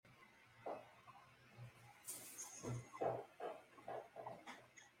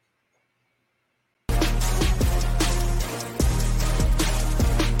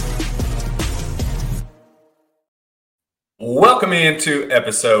Coming into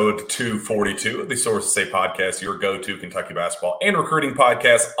episode 242 of the Sources Say podcast, your go-to Kentucky basketball and recruiting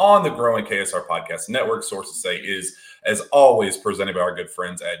podcast on the growing KSR Podcast Network. Sources Say is, as always, presented by our good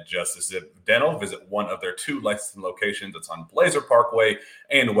friends at Justice Dental. Visit one of their two Lexington locations. It's on Blazer Parkway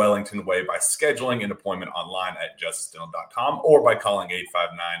and Wellington Way by scheduling an appointment online at justicedental.com or by calling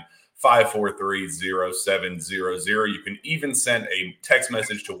 859-543-0700. You can even send a text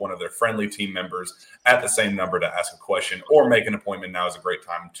message to one of their friendly team members at the same number to ask a question or make an appointment. Now is a great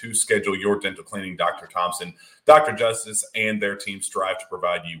time to schedule your dental cleaning. Dr. Thompson, Dr. Justice, and their team strive to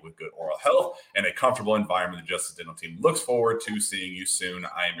provide you with good oral health and a comfortable environment. The Justice Dental team looks forward to seeing you soon.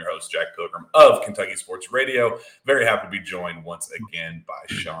 I am your host, Jack Pilgrim of Kentucky Sports Radio. Very happy to be joined once again by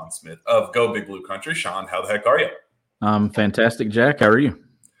Sean Smith of Go Big Blue Country. Sean, how the heck are you? I'm fantastic, Jack. How are you?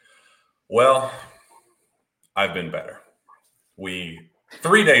 Well, I've been better. We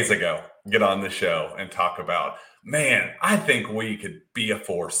 3 days ago get on the show and talk about, man, I think we could be a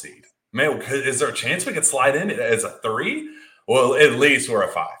 4 seed. Man, is there a chance we could slide in as a 3? Well, at least we're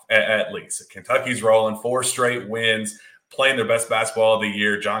a 5. At least Kentucky's rolling 4 straight wins, playing their best basketball of the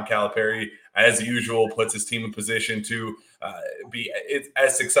year. John Calipari, as usual, puts his team in position to be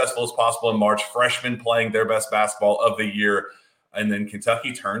as successful as possible in March. Freshmen playing their best basketball of the year. And then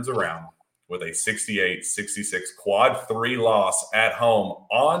Kentucky turns around with a 68-66 quad 3 loss at home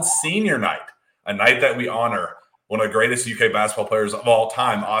on senior night, a night that we honor one of the greatest UK basketball players of all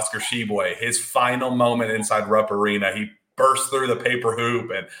time, Oscar Tshiebwe. His final moment inside Rupp Arena, he burst through the paper hoop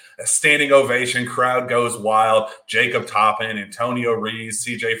and a standing ovation, crowd goes wild. Jacob Toppin, Antonio Rees,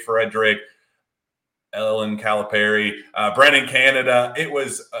 CJ Frederick, Ellen Calipari, Brennan Canada. It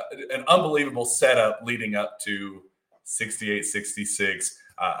was an unbelievable setup leading up to 68-66.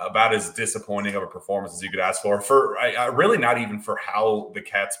 About as disappointing of a performance as you could ask for really not even for how the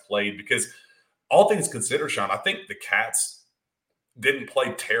Cats played, because all things considered, Sean, I think the Cats didn't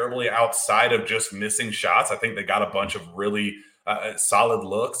play terribly outside of just missing shots. I think they got a bunch of really solid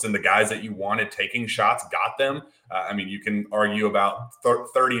looks, and the guys that you wanted taking shots got them. I mean, you can argue about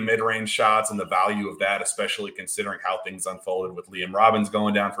 30 mid-range shots and the value of that, especially considering how things unfolded with Liam Robbins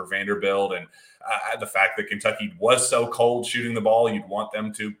going down for Vanderbilt and the fact that Kentucky was so cold shooting the ball. You'd want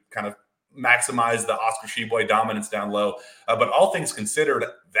them to kind of maximize the Oscar Tshiebwe dominance down low. But all things considered,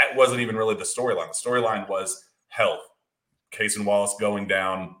 that wasn't even really the storyline. The storyline was health. Cason Wallace going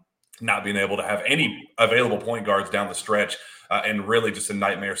down, not being able to have any available point guards down the stretch, and really just a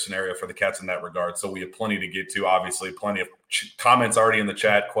nightmare scenario for the Cats in that regard. So we have plenty to get to, obviously, plenty of comments already in the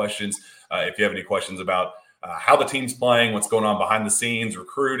chat, questions. If you have any questions about how the team's playing, what's going on behind the scenes,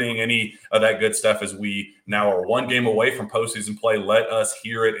 recruiting, any of that good stuff, as we now are 1 game away from postseason play, let us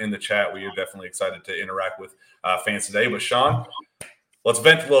hear it in the chat. We are definitely excited to interact with fans today. But Sean, let's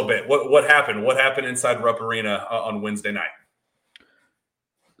vent a little bit. What happened? What happened inside Rupp Arena on Wednesday night?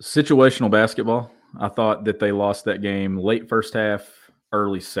 Situational basketball. I thought that they lost that game late first half,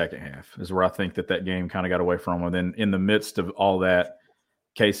 early second half is where I think that game kind of got away from them. And then in the midst of all that,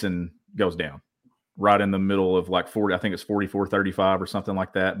 Cason goes down right in the middle of like 40, I think it's 44-35 or something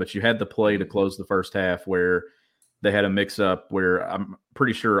like that. But you had the play to close the first half where they had a mix-up where I'm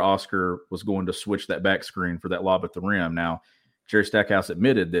pretty sure Oscar was going to switch that back screen for that lob at the rim. Now, Jerry Stackhouse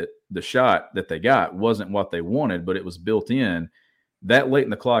admitted that the shot that they got wasn't what they wanted, but it was built in. That late in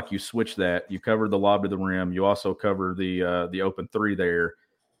the clock, you switch that. You cover the lob to the rim. You also cover the open 3 there,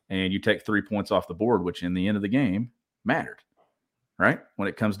 and you take 3 points off the board, which in the end of the game mattered, right? When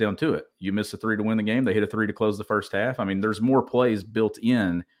it comes down to it, you miss a 3 to win the game. They hit a 3 to close the first half. I mean, there's more plays built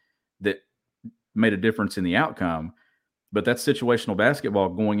in that made a difference in the outcome, but that's situational basketball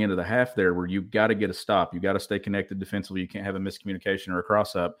going into the half there where you got to get a stop. You got to stay connected defensively. You can't have a miscommunication or a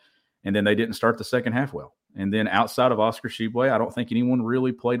cross-up. And then they didn't start the second half well. And then outside of Oscar Tshiebwe, I don't think anyone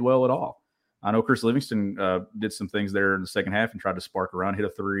really played well at all. I know Chris Livingston did some things there in the second half and tried to spark around, hit a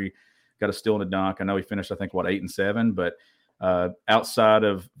 3, got a steal and a dunk. I know he finished, I think, 8 and 7. But outside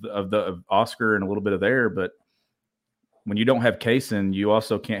of Oscar and a little bit of there, but when you don't have Cason, you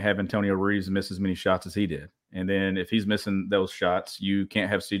also can't have Antonio Reeves miss as many shots as he did. And then if he's missing those shots, you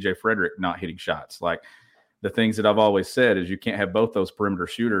can't have CJ Frederick not hitting shots. Like, the things that I've always said is you can't have both those perimeter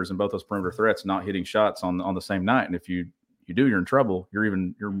shooters and both those perimeter threats not hitting shots on the same night. And if you do, you're in trouble. You're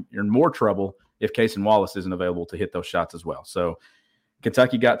in more trouble if Cason Wallace isn't available to hit those shots as well. So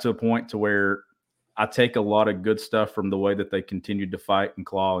Kentucky got to a point to where I take a lot of good stuff from the way that they continued to fight and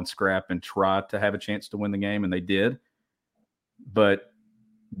claw and scrap and try to have a chance to win the game, and they did. But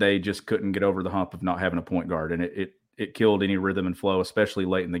they just couldn't get over the hump of not having a point guard, and it killed any rhythm and flow, especially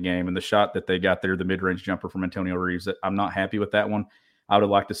late in the game. And the shot that they got there, the mid-range jumper from Antonio Reeves, I'm not happy with that one. I would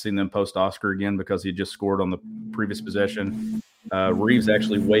have liked to see them post Oscar again because he just scored on the previous possession. Reeves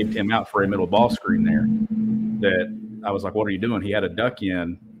actually waved him out for a middle ball screen there. That I was like, what are you doing? He had a duck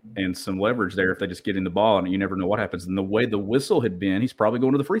in and some leverage there if they just get in the ball, and you never know what happens. And the way the whistle had been, he's probably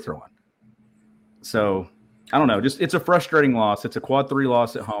going to the free throw line. So I don't know. Just it's a frustrating loss. It's a quad 3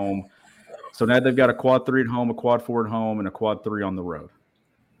 loss at home. So now they've got a quad 3 at home, a quad 4 at home, and a quad 3 on the road.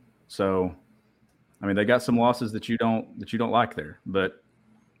 So, I mean, they got some losses that you don't like there. But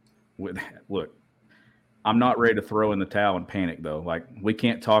look, I'm not ready to throw in the towel and panic, though. Like, we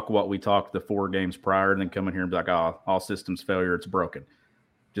can't talk what we talked the 4 games prior and then come in here and be like, oh, all systems failure, it's broken.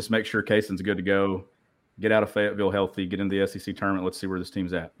 Just make sure Caisson's good to go. Get out of Fayetteville healthy. Get into the SEC tournament. Let's see where this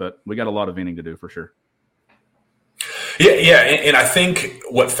team's at. But we got a lot of inning to do for sure. Yeah, and I think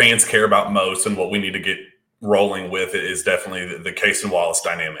what fans care about most and what we need to get rolling with is definitely the Cason Wallace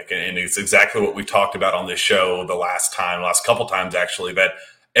dynamic. And it's exactly what we talked about on this show the last couple times, actually, that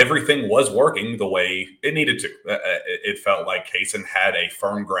everything was working the way it needed to. It felt like Cason had a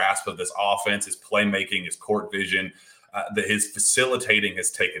firm grasp of this offense, his playmaking, his court vision. His facilitating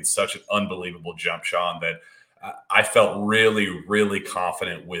has taken such an unbelievable jump, Sean, that I felt really, really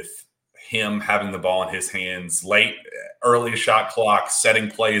confident with him having the ball in his hands late, early shot clock,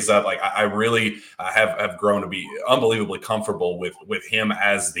 setting plays up. Like I really have grown to be unbelievably comfortable with him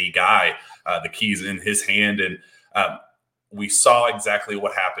as the guy, the keys in his hand. And we saw exactly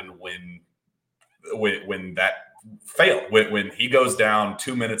what happened when that failed. When he goes down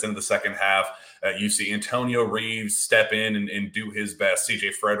 2 minutes into the second half, you see Antonio Reeves step in and do his best.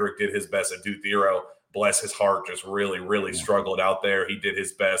 CJ Frederick did his best. Adu Thero, bless his heart, just really, really struggled out there. He did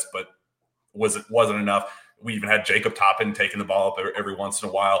his best, but wasn't enough. We even had Jacob Toppin taking the ball up every once in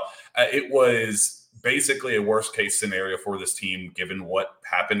a while. It was basically a worst-case scenario for this team, given what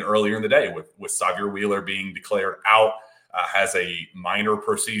happened earlier in the day with Xavier Wheeler being declared out, has a minor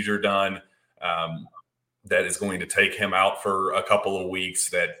procedure done that is going to take him out for a couple of weeks.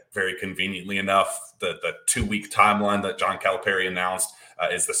 That very conveniently enough, the 2-week timeline that John Calipari announced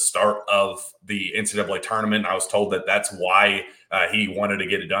is the start of the NCAA tournament. I was told that that's why he wanted to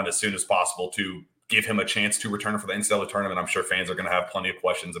get it done as soon as possible to give him a chance to return for the NCAA tournament. I'm sure fans are going to have plenty of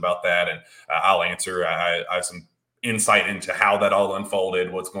questions about that, and I'll answer. I have some insight into how that all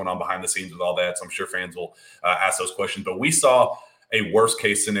unfolded, what's going on behind the scenes with all that. So I'm sure fans will ask those questions. But we saw a worst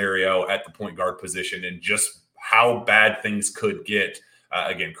case scenario at the point guard position and just how bad things could get.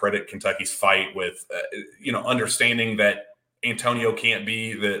 Again, credit Kentucky's fight with, understanding that Antonio can't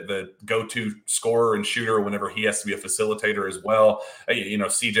be the go-to scorer and shooter whenever he has to be a facilitator as well.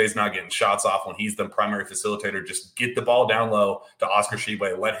 CJ's not getting shots off when he's the primary facilitator. Just get the ball down low to Oscar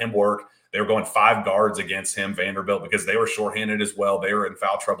Tshiebwe, let him work. They were going 5 guards against him, Vanderbilt, because they were shorthanded as well. They were in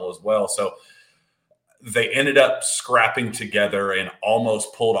foul trouble as well. So they ended up scrapping together and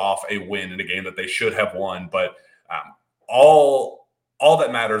almost pulled off a win in a game that they should have won. But all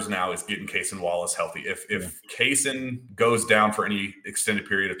that matters now is getting Cason Wallace healthy. If Cason goes down for any extended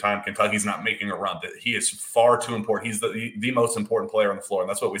period of time, Kentucky's not making a run. That he is far too important. He's the most important player on the floor. And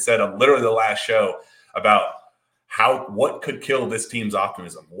that's what we said on literally the last show about what could kill this team's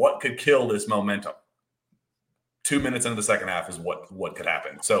optimism, what could kill this momentum. 2 minutes into the second half is what could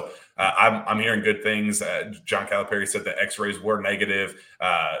happen. So I'm hearing good things. John Calipari said the X-rays were negative.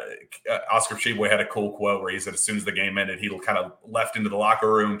 Oscar Tshiebwe had a cool quote where he said as soon as the game ended, he kind of left into the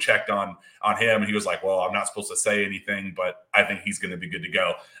locker room, checked on him, and he was like, well, I'm not supposed to say anything, but I think he's going to be good to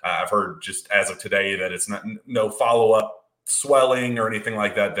go. I've heard just as of today that it's no follow-up swelling or anything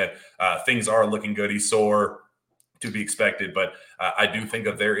like that things are looking good. He's sore, to be expected, but I do think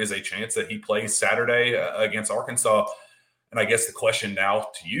that there is a chance that he plays Saturday against Arkansas. And I guess the question now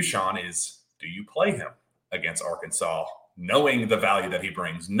to you, Sean, is do you play him against Arkansas, knowing the value that he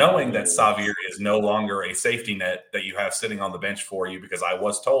brings, knowing that Xavier is no longer a safety net that you have sitting on the bench for you? Because I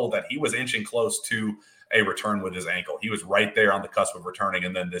was told that he was inching close to a return with his ankle. He was right there on the cusp of returning,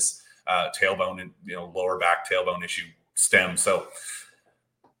 and then this tailbone and lower back tailbone issue stemmed. So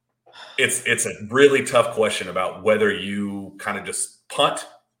it's a really tough question about whether you kind of just punt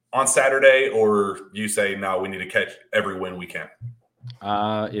on Saturday or you say, no, we need to catch every win we can.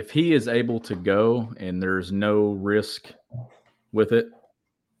 If he is able to go and there's no risk with it,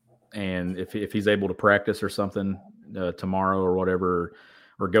 and if he's able to practice or something tomorrow or whatever,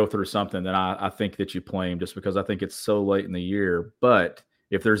 or go through something, then I think that you play him, just because I think it's so late in the year. But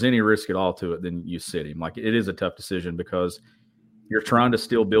if there's any risk at all to it, then you sit him. Like, it is a tough decision because you're trying to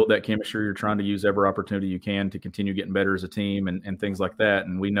still build that chemistry. You're trying to use every opportunity you can to continue getting better as a team and things like that.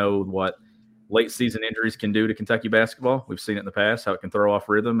 And we know what late season injuries can do to Kentucky basketball. We've seen it in the past, how it can throw off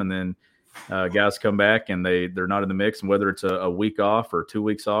rhythm. And then guys come back and they're not in the mix. And whether it's a week off or 2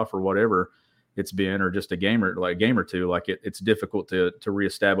 weeks off or whatever, it's been, or just a game or two. Like it's difficult to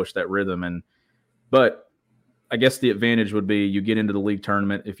reestablish that rhythm. But I guess the advantage would be you get into the league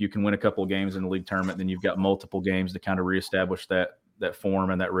tournament. If you can win a couple of games in the league tournament, then you've got multiple games to kind of reestablish that form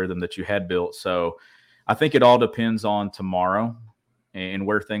and that rhythm that you had built. So I think it all depends on tomorrow and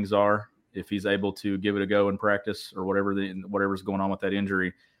where things are. If he's able to give it a go in practice or whatever's going on with that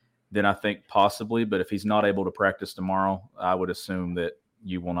injury, then I think possibly. But if he's not able to practice tomorrow, I would assume that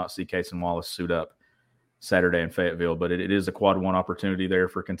you will not see Cason Wallace suit up Saturday in Fayetteville. But it is a quad one opportunity there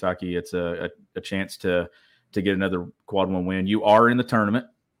for Kentucky. It's a chance to get another quad one win. You are in the tournament.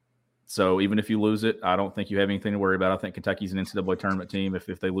 So even if you lose it, I don't think you have anything to worry about. I think Kentucky's an NCAA tournament team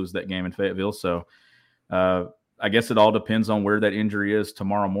if they lose that game in Fayetteville. So I guess it all depends on where that injury is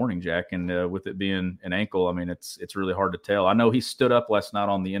tomorrow morning, Jack. And with it being an ankle, I mean, it's really hard to tell. I know he stood up last night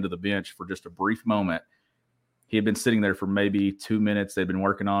on the end of the bench for just a brief moment. He had been sitting there for maybe 2 minutes. They'd been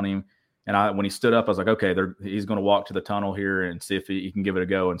working on him. And when he stood up, I was like, okay, he's going to walk to the tunnel here and see if he can give it a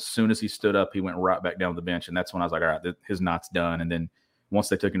go. And as soon as he stood up, he went right back down to the bench. And that's when I was like, all right, his night's done. And then once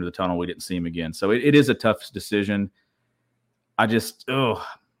they took him to the tunnel, we didn't see him again. So it is a tough decision. I just,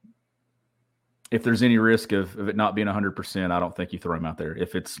 if there's any risk of it not being 100%, I don't think you throw him out there.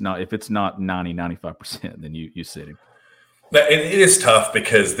 If it's not 90, 95%, then you sit him. It is tough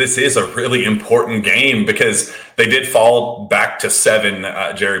because this is a really important game because they did fall back to 7.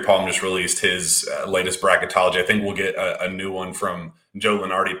 Jerry Palm just released his latest bracketology. I think we'll get a new one from Joe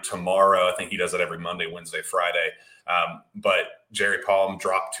Lunardi tomorrow. I think he does it every Monday, Wednesday, Friday. But Jerry Palm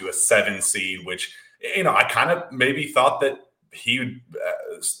dropped to a 7 seed, which, I kind of maybe thought that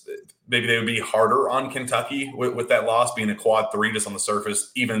maybe they would be harder on Kentucky with that loss being a quad 3 just on the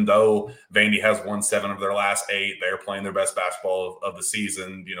surface, even though Vandy has won 7 of their last 8. They're playing their best basketball of the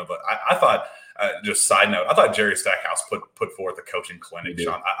season, but I thought, just side note, I thought Jerry Stackhouse put forth a coaching clinic,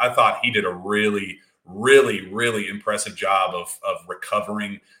 Sean. I thought he did a really, really, really impressive job of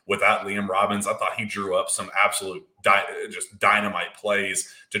recovering without Liam Robbins. I thought he drew up some absolute just dynamite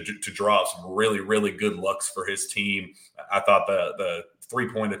plays to draw up some really, really good looks for his team. I thought the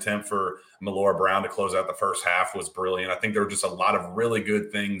 3-point attempt for Melora Brown to close out the first half was brilliant. I think there were just a lot of really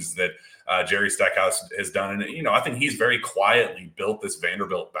good things that Jerry Stackhouse has done. And, I think he's very quietly built this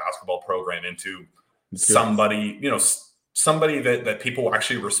Vanderbilt basketball program into somebody that people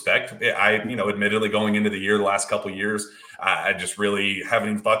actually respect. Admittedly going into the year, the last couple of years, I just really haven't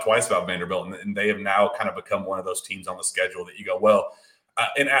even thought twice about Vanderbilt. And they have now kind of become one of those teams on the schedule that you go, well,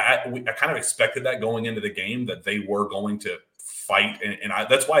 and I kind of expected that going into the game, that they were going to fight. And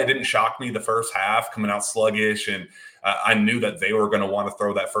that's why it didn't shock me the first half coming out sluggish. And I knew that they were going to want to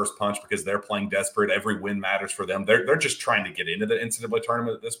throw that first punch because they're playing desperate. Every win matters for them. They're just trying to get into the NCAA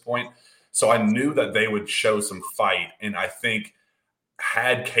tournament at this point. So I knew that they would show some fight. And I think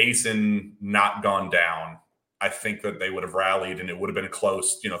had Cason not gone down, I think that they would have rallied and it would have been a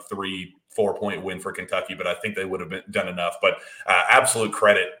close, 3-4 point win for Kentucky. But I think they would have done enough. But absolute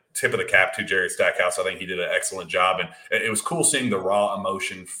credit, tip of the cap to Jerry Stackhouse. I think he did an excellent job. And it was cool seeing the raw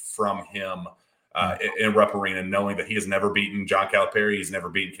emotion from him in Rupp Arena, knowing that he has never beaten John Calipari. He's never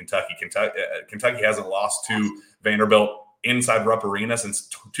beaten Kentucky. Kentucky hasn't lost to Vanderbilt inside Rupp Arena since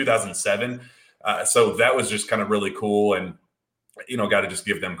 2007. So that was just kind of really cool. And, got to just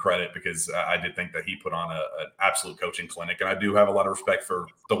give them credit because I did think that he put on an absolute coaching clinic. And I do have a lot of respect for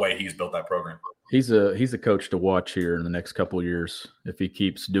the way he's built that program. He's a coach to watch here in the next couple of years if he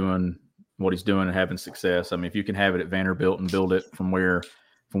keeps doing what he's doing and having success. I mean, if you can have it at Vanderbilt and build it from where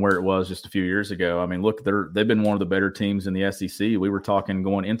it was just a few years ago. I mean, look, they've been one of the better teams in the SEC. We were talking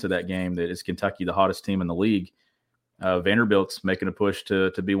going into that game that is Kentucky the hottest team in the league. Vanderbilt's making a push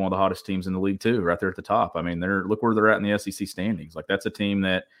to be one of the hottest teams in the league too, right there at the top. I mean, look where they're at in the SEC standings. Like that's a team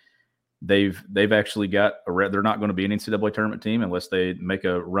that they've actually got they're not going to be an NCAA tournament team unless they make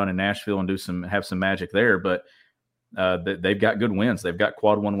a run in Nashville and have some magic there. But they've got good wins. They've got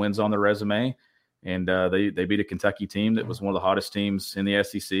quad 1 wins on their resume, and they beat a Kentucky team that was one of the hottest teams in the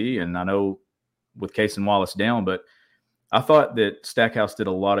SEC. And I know with Cason Wallace down, but I thought that Stackhouse did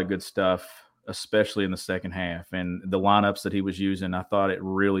a lot of good stuff, especially in the second half. And the lineups that he was using, I thought it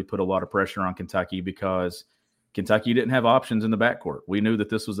really put a lot of pressure on Kentucky because Kentucky didn't have options in the backcourt. We knew that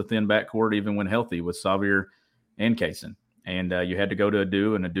this was a thin backcourt even when healthy with Xavier and Cason. And you had to go to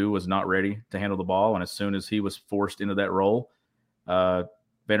Adu, and Adu was not ready to handle the ball. And as soon as he was forced into that role,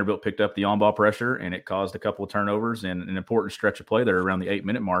 Vanderbilt picked up the on-ball pressure, and it caused a couple of turnovers and an important stretch of play there around the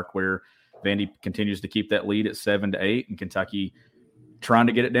 8-minute mark where Vandy continues to keep that lead at 7-8, and Kentucky trying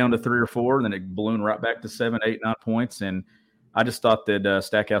to get it down to 3 or 4, and then it ballooned right back to 7, 8, 9 points. And I just thought that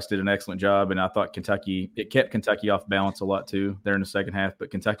Stackhouse did an excellent job, and I thought it kept Kentucky off balance a lot too there in the second half,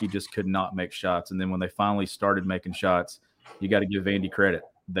 but Kentucky just could not make shots. And then when they finally started making shots, you got to give Vandy credit.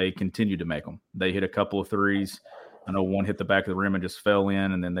 They continued to make them. They hit a couple of threes. I know one hit the back of the rim and just fell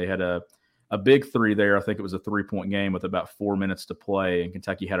in, and then they had a big three there. I think it was a 3-point game with about 4 minutes to play, and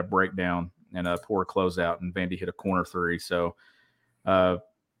Kentucky had a breakdown and a poor closeout, and Vandy hit a corner three. So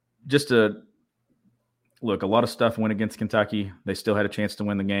look, a lot of stuff went against Kentucky. They still had a chance to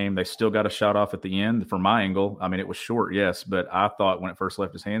win the game. They still got a shot off at the end. From my angle, I mean, it was short, yes, but I thought when it first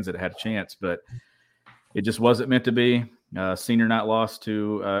left his hands that it had a chance, but it just wasn't meant to be. Senior night loss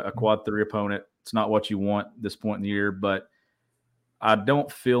to a quad 3 opponent. It's not what you want this point in the year, but I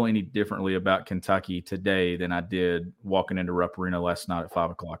don't feel any differently about Kentucky today than I did walking into Rupp Arena last night at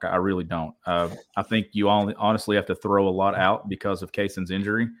 5 o'clock. I really don't. I think you honestly have to throw a lot out because of Cason's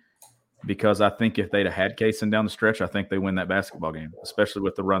injury. Because I think if they'd have had Cason down the stretch, I think they win that basketball game, especially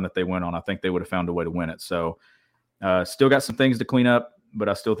with the run that they went on. I think they would have found a way to win it. So still got some things to clean up, but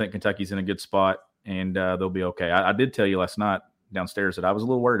I still think Kentucky's in a good spot, and they'll be okay. I did tell you last night downstairs that I was a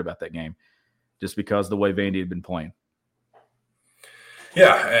little worried about that game just because the way Vandy had been playing.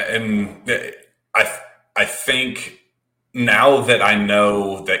 Yeah, and I think now that I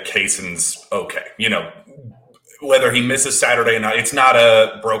know that Cason's okay, whether he misses Saturday or not, it's not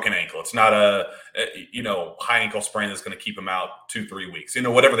a broken ankle. It's not a high ankle sprain that's going to keep him out 2-3 weeks.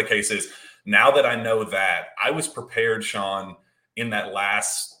 Whatever the case is. Now that I know that, I was prepared, Sean, in that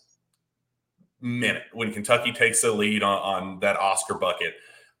last minute when Kentucky takes the lead on that Oscar bucket.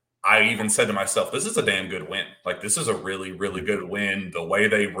 I even said to myself, this is a damn good win. Like, this is a really, really good win. The way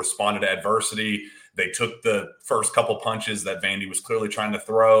they responded to adversity, they took the first couple punches that Vandy was clearly trying to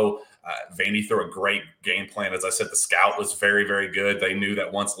throw. Vandy threw a great game plan. As I said, the scout was very, very good. They knew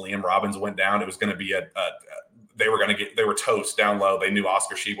that once Liam Robbins went down, it was going to be they were toast down low. They knew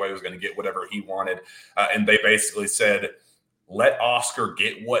Oscar Tshiebwe was going to get whatever he wanted. And they basically said, let Oscar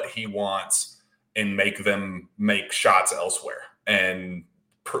get what he wants and make them make shots elsewhere. And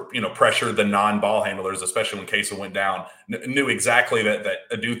pressure the non-ball handlers, especially when Cason went down. Knew exactly that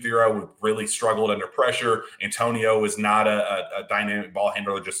Adou Thiero really struggled under pressure. Antonio was not a dynamic ball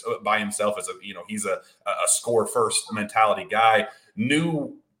handler just by himself. He's a score first mentality guy.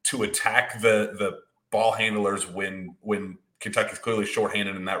 Knew to attack the ball handlers when Kentucky's clearly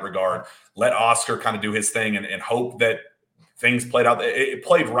shorthanded in that regard. Let Oscar kind of do his thing and hope that things played out. It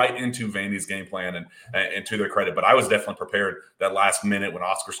played right into Vandy's game plan and to their credit. But I was definitely prepared that last minute when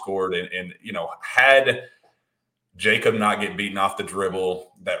Oscar scored and had Jacob not get beaten off the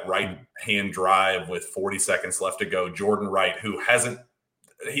dribble, that right hand drive with 40 seconds left to go. Jordan Wright,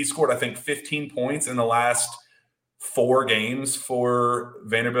 he scored, I think, 15 points in the last 4 games for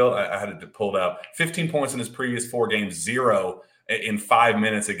Vanderbilt. I had to pull it up. 15 points in his previous 4 games, 0 in 5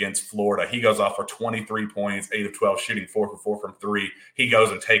 minutes against Florida. He goes off for 23 points, 8 of 12, shooting 4 for 4 from 3. He goes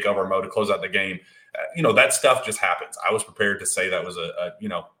in takeover mode to close out the game. That stuff just happens. I was prepared to say that was a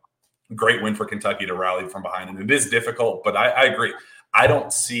great win for Kentucky to rally from behind. And it is difficult, but I agree. I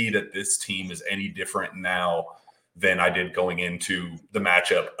don't see that this team is any different now than I did going into the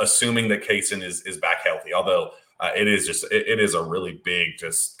matchup, assuming that Cason is back healthy. Although it is a really big,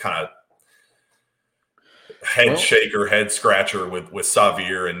 just kind of head scratcher with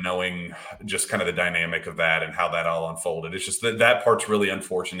Xavier and knowing just kind of the dynamic of that and how that all unfolded. It's just that part's really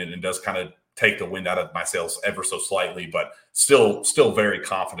unfortunate and does kind of take the wind out of my sails ever so slightly, but still very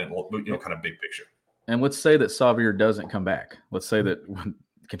confident, kind of big picture. And let's say that Xavier doesn't come back. Let's say that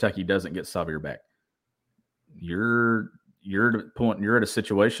Kentucky doesn't get Xavier back. You're at a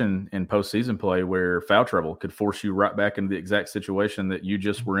situation in postseason play where foul trouble could force you right back into the exact situation that you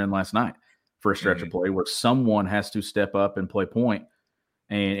just were in last night for a stretch of play, where someone has to step up and play point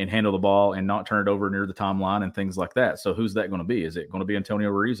and handle the ball and not turn it over near the timeline and things like that. So who's that going to be? Is it going to be Antonio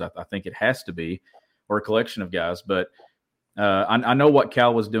Reeves? I think it has to be, or a collection of guys. But I know what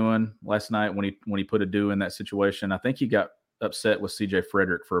Cal was doing last night when he put Adou in that situation. I think he got upset with CJ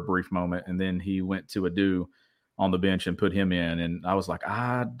Frederick for a brief moment, and then he went to Adou on the bench and put him in. And I was like,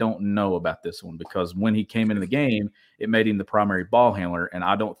 I don't know about this one, because when he came into the game, it made him the primary ball handler. And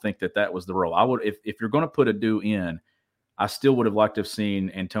I don't think that was the role. I would, if you're going to put Adou in, I still would have liked to have seen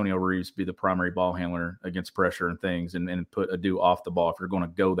Antonio Reeves be the primary ball handler against pressure and things and put Adou off the ball if you're going to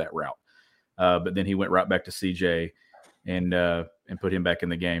go that route. But then he went right back to CJ and put him back in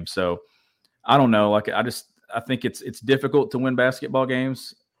the game. So I don't know. I think it's difficult to win basketball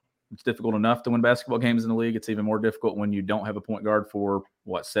games. It's difficult enough to win basketball games in the league. It's even more difficult when you don't have a point guard for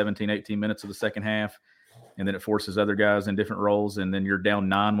 17, 18 minutes of the second half. and then it forces other guys in different roles, and then you're down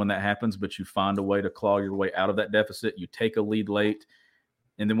 9 when that happens, but you find a way to claw your way out of that deficit. You take a lead late,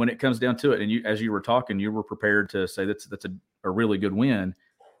 and then when it comes down to it, and you, as you were talking, you were prepared to say that's a really good win.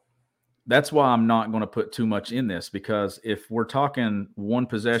 That's why I'm not going to put too much in this, because if we're talking one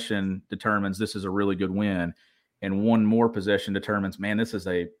possession determines this is a really good win, and one more possession determines, man, this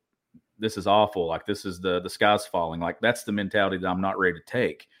is awful. Like, this is the sky's falling. Like, that's the mentality that I'm not ready to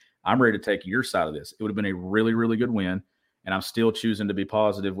take. I'm ready to take your side of this. It would have been a really, really good win, and I'm still choosing to be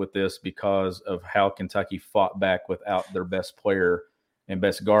positive with this because of how Kentucky fought back without their best player and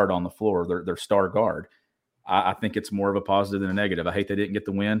best guard on the floor, their star guard. I think it's more of a positive than a negative. I hate they didn't get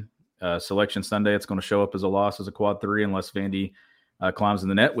the win. Selection Sunday, it's going to show up as a loss, as a quad 3, unless Vandy climbs in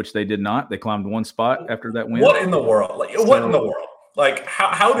the net, which they did not. They climbed one spot after that win. What in the world? What in the world? Like,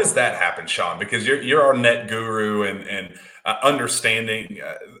 how does that happen, Sean? Because you're our net guru and understanding,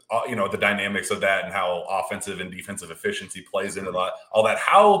 the dynamics of that and how offensive and defensive efficiency plays into all that.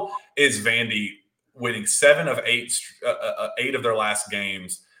 How is Vandy winning 7 of 8 of their last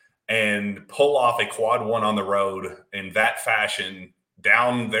games and pull off a quad 1 on the road in that fashion,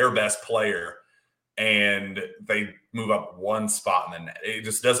 down their best player, and they move up one spot in the net? It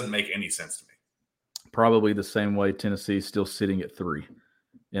just doesn't make any sense to me. Probably the same way Tennessee's still sitting at 3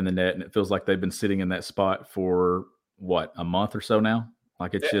 in the net, and it feels like they've been sitting in that spot for a month or so now.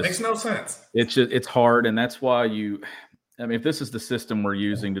 Like, it makes no sense. It's hard, and that's why if this is the system we're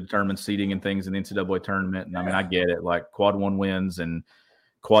using to determine seeding and things in the NCAA tournament, and I get it, like quad 1 wins and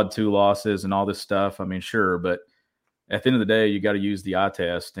quad 2 losses and all this stuff. Sure, but at the end of the day, you got to use the eye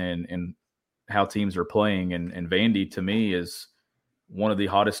test and how teams are playing. And Vandy, to me, is one of the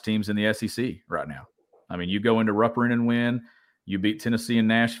hottest teams in the SEC right now. You go into Rupp Arena and win. You beat Tennessee in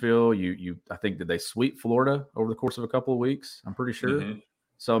Nashville. I think, did they sweep Florida over the course of a couple of weeks? I'm pretty sure. Mm-hmm.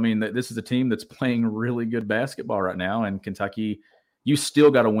 So, this is a team that's playing really good basketball right now. And Kentucky, you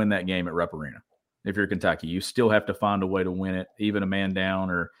still got to win that game at Rupp Arena. If you're Kentucky, you still have to find a way to win it, even a man down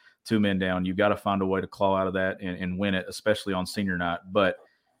or 2 men down. You got to find a way to claw out of that and win it, especially on senior night. But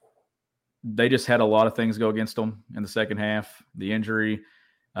they just had a lot of things go against them in the second half. The injury.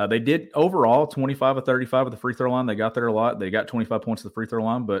 They did overall 25 of 35 at the free throw line. They got there a lot. They got 25 points at the free throw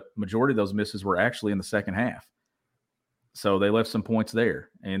line, but majority of those misses were actually in the second half. So they left some points there.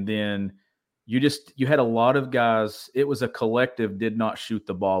 And then you had a lot of guys. It was a collective did not shoot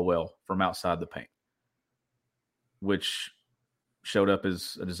the ball well from outside the paint, which showed up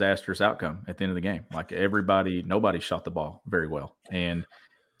as a disastrous outcome at the end of the game. Like, nobody shot the ball very well. And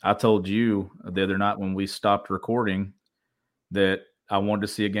I told you the other night when we stopped recording that I wanted to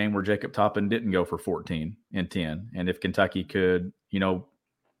see a game where Jacob Toppin didn't go for 14 and 10. And if Kentucky could,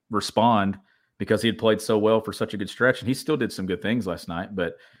 respond, because he had played so well for such a good stretch, and he still did some good things last night.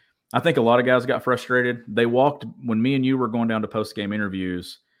 But I think a lot of guys got frustrated. They walked when me and you were going down to post-game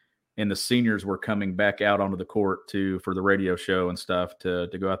interviews, and the seniors were coming back out onto the court for the radio show and stuff to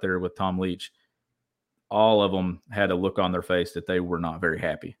go out there with Tom Leach. All of them had a look on their face that they were not very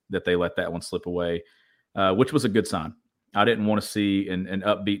happy that they let that one slip away, which was a good sign. I didn't want to see an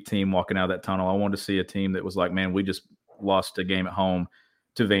upbeat team walking out of that tunnel. I wanted to see a team that was like, man, we just lost a game at home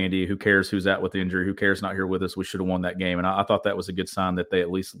to Vandy. Who cares who's out with injury? Who cares not here with us? We should have won that game. And I thought that was a good sign that they at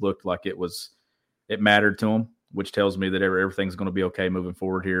least looked like it mattered to them, which tells me that everything's going to be okay moving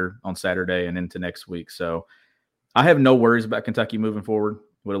forward here on Saturday and into next week. So I have no worries about Kentucky moving forward.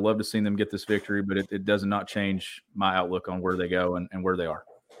 Would have loved to see them get this victory, but it does not change my outlook on where they go and where they are.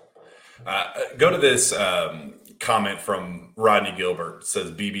 Go to this comment from Rodney Gilbert. It says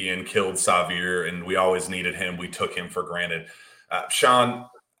BBN killed Sahvir, and we always needed him. We took him for granted. Sean,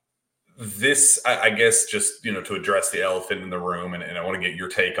 this, I guess, just, to address the elephant in the room, and I want to get your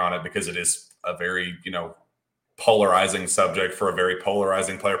take on it because it is a very, polarizing subject for a very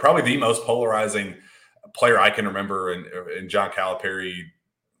polarizing player, probably the most polarizing player I can remember in John Calipari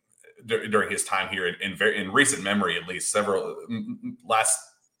during his time here in recent memory, at least last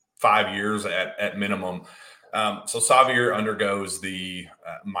 5 years at minimum. So Sahvir undergoes the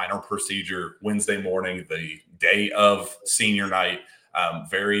minor procedure Wednesday morning, the day of senior night,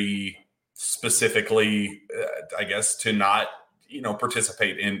 very specifically, I guess, to not,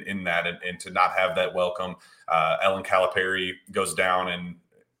 participate in that and to not have that welcome. Ellen Calipari goes down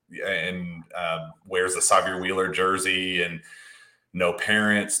and wears the Sahvir Wheeler jersey, and no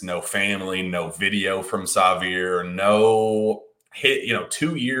parents, no family, no video from Sahvir, no hit,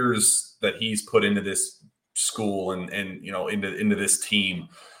 2 years that he's put into this school and into this team,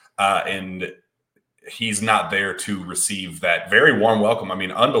 and he's not there to receive that very warm welcome.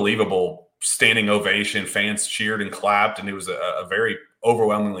 Unbelievable standing ovation. Fans cheered and clapped, and it was a very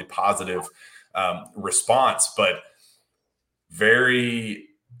overwhelmingly positive response, but very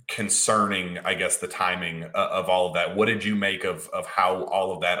concerning, I guess, the timing of all of that. What did you make of how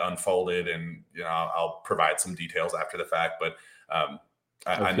all of that unfolded? And, I'll provide some details after the fact, but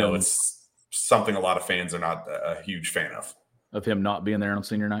I know it's something a lot of fans are not a huge fan of. Of him not being there on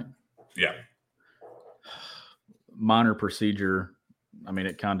senior night? Yeah. Minor procedure. I mean,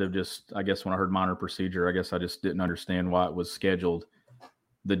 it kind of just, I guess when I heard minor procedure, I guess I just didn't understand why it was scheduled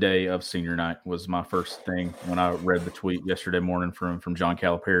the day of senior night was my first thing when I read the tweet yesterday morning from John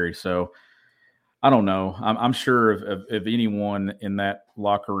Calipari. So I don't know. I'm sure if anyone in that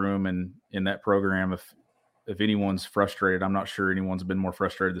locker room and in that program, if anyone's frustrated, I'm not sure anyone's been more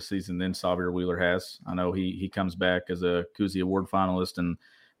frustrated this season than Sahvir Wheeler has. I know he comes back as a Cousy Award finalist and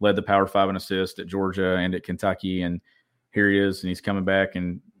led the Power 5 in assists at Georgia and at Kentucky. And here he is, and he's coming back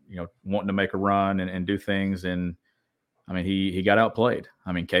and, wanting to make a run and do things. And I mean, he got outplayed.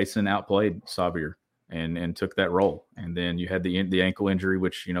 I mean, Cason outplayed Sahvir and took that role. And then you had the ankle injury,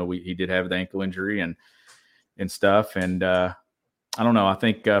 which, he did have the ankle injury and stuff. And I don't know. I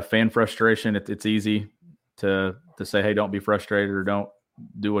think fan frustration, it's easy to say, hey, don't be frustrated or don't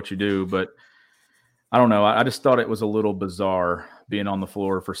do what you do. But I don't know. I just thought it was a little bizarre being on the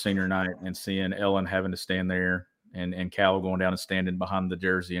floor for senior night and seeing Ellen having to stand there and Cal going down and standing behind the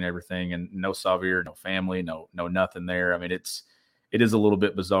jersey and everything, and no Sahvir, no family, no nothing there. I mean, it is a little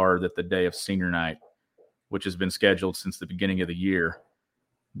bit bizarre that the day of senior night, which has been scheduled since the beginning of the year,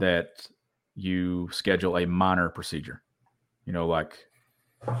 that you schedule a minor procedure.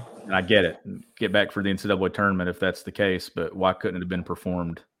 And I get it. Get back for the NCAA tournament if that's the case, but why couldn't it have been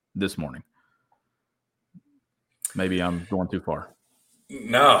performed this morning? Maybe I'm going too far.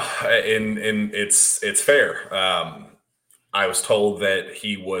 No, and it's fair. I was told that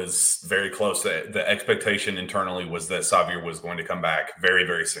he was very close. The expectation internally was that Sahvir was going to come back very,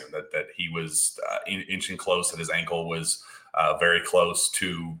 very soon, that he was inching close, that his ankle was very close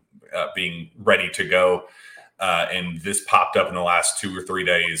to being ready to go. And this popped up in the last 2 or 3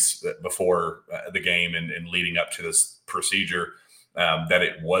 days before the game and leading up to this procedure, that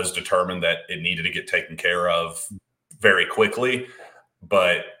it was determined that it needed to get taken care of very quickly.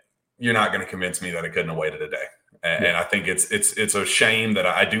 But you're not going to convince me that it couldn't have waited a day. And I think it's a shame that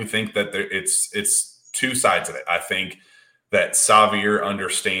I do think that it's two sides of it. I think that Sahvir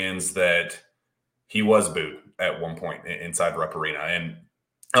understands that he was booed at one point inside Rupp Arena, and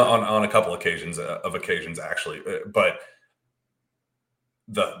on a couple occasions actually. But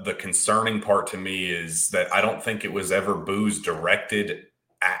the concerning part to me is that I don't think it was ever boos directed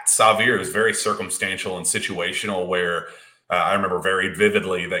at Sahvir. It was very circumstantial and situational, where I remember very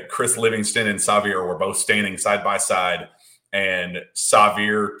vividly that Chris Livingston and Sahvir were both standing side by side, and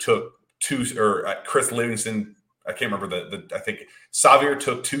Sahvir took Chris Livingston, I can't remember I think Sahvir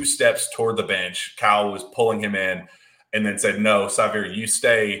took 2 steps toward the bench. Cal was pulling him in and then said, no, Sahvir, you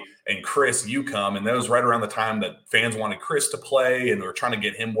stay, and Chris, you come. And that was right around the time that fans wanted Chris to play, and they were trying to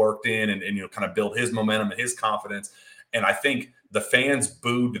get him worked in and kind of build his momentum and his confidence. And I think the fans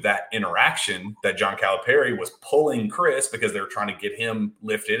booed that interaction that John Calipari was pulling Chris because they were trying to get him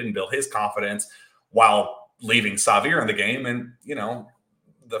lifted and build his confidence while leaving Sahvir in the game. And,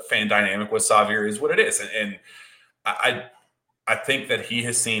 the fan dynamic with Sahvir is what it is. And I think that he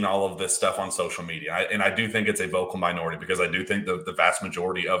has seen all of this stuff on social media. And I do think it's a vocal minority, because I do think the vast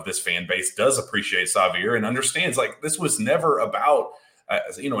majority of this fan base does appreciate Sahvir and understands, this was never about,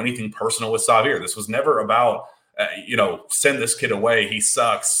 anything personal with Sahvir. This was never about, send this kid away. He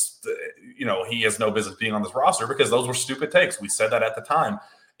sucks. He has no business being on this roster, because those were stupid takes. We said that at the time.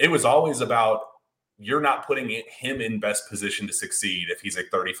 It was always about, you're not putting him in best position to succeed if he's a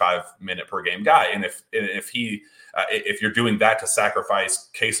 35-minute per game guy. And if you're doing that to sacrifice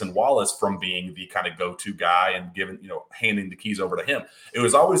Cason Wallace from being the kind of go-to guy and handing the keys over to him, it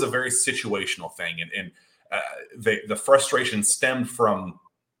was always a very situational thing. And the frustration stemmed from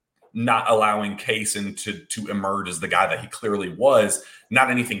not allowing Cason to emerge as the guy that he clearly was,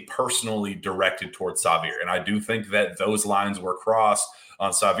 not anything personally directed towards Sahvir. And I do think that those lines were crossed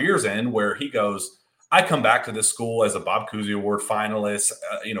on Sahvir's end, where he goes, I come back to this school as a Bob Cousy Award finalist,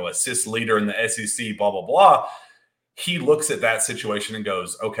 assist leader in the SEC, blah, blah, blah. He looks at that situation and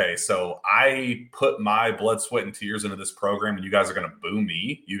goes, okay, so I put my blood, sweat, and tears into this program, and you guys are going to boo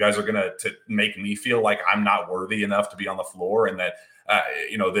me. You guys are going to make me feel like I'm not worthy enough to be on the floor, and that,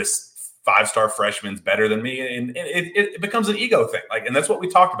 this 5-star freshman's better than me. And it becomes an ego thing. And that's what we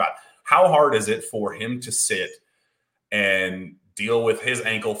talked about. How hard is it for him to sit and deal with his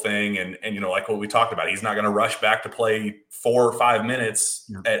ankle thing? And like what we talked about, he's not going to rush back to play 4 or 5 minutes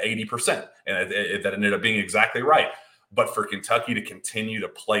at 80%. And that ended up being exactly right. But for Kentucky to continue to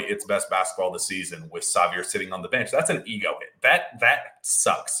play its best basketball this season with Xavier sitting on the bench, that's an ego hit. That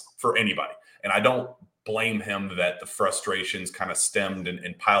sucks for anybody. And I don't blame him that the frustrations kind of stemmed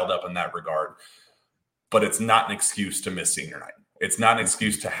and piled up in that regard. But it's not an excuse to miss senior night. It's not an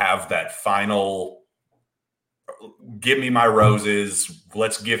excuse to have that final, give me my roses.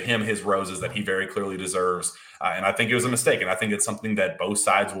 Let's give him his roses that he very clearly deserves. And I think it was a mistake. And I think it's something that both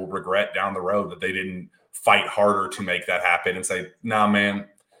sides will regret down the road, that they didn't fight harder to make that happen and say, nah, man,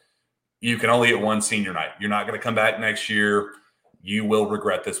 you can only get one senior night. You're not going to come back next year. You will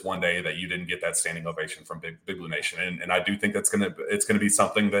regret this one day that you didn't get that standing ovation from Big Blue Nation. And I do think it's going to be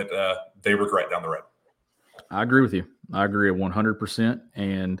something that they regret down the road. I agree with you. I agree 100%.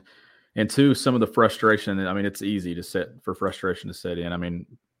 And two, some of the frustration, I mean, it's easy for frustration to set in. I mean,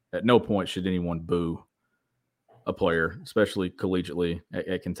 at no point should anyone boo a player, especially collegiately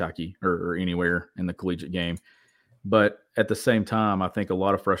at Kentucky or anywhere in the collegiate game. But at the same time, I think a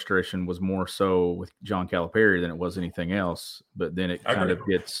lot of frustration was more so with John Calipari than it was anything else. But then it kind of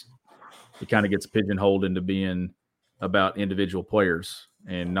gets pigeonholed into being about individual players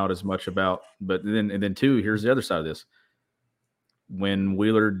and not as much about. But then two, here's the other side of this. When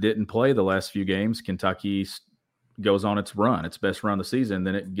Wheeler didn't play the last few games, Kentucky goes on its best run of the season.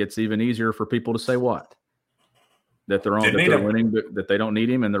 Then it gets even easier for people to say what? That they're winning, that they don't need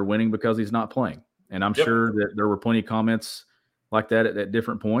him, and they're winning because he's not playing. And I'm sure that there were plenty of comments like that at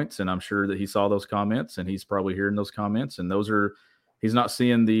different points, and I'm sure that he saw those comments, and he's probably hearing those comments. And he's not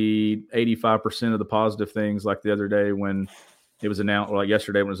seeing the 85% of the positive things like the other day when it was announced, or like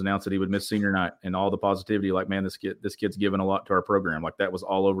yesterday when it was announced that he would miss senior night, and all the positivity, like, man, this kid's given a lot to our program. Like, that was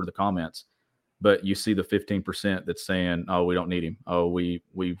all over the comments. But you see the 15% that's saying, oh, we don't need him. Oh, we've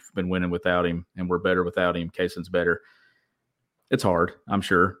been winning without him, and we're better without him. Cason's better. It's hard, I'm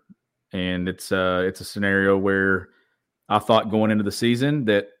sure. And it's a scenario where I thought going into the season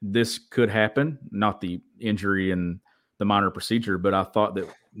that this could happen, not the injury and the minor procedure, but I thought that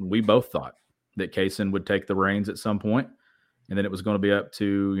we both thought that Cason would take the reins at some point, and then it was going to be up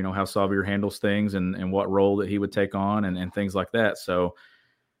to, how Xavier handles things and what role that he would take on and things like that. So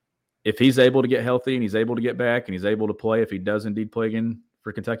if he's able to get healthy and he's able to get back and he's able to play, if he does indeed play again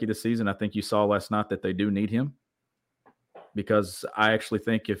for Kentucky this season, I think you saw last night that they do need him. Because I actually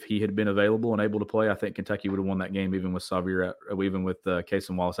think if he had been available and able to play, I think Kentucky would have won that game even with Xavier, even with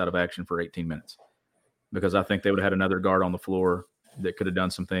Cason Wallace out of action for 18 minutes. Because I think they would have had another guard on the floor that could have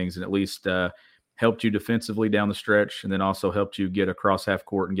done some things and at least helped you defensively down the stretch, and then also helped you get across half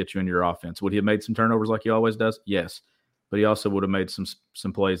court and get you into your offense. Would he have made some turnovers like he always does? Yes. But he also would have made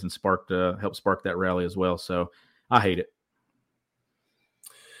some plays and helped spark that rally as well. So I hate it.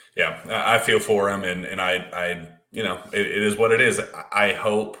 Yeah, I feel for him, and I it is what it is. I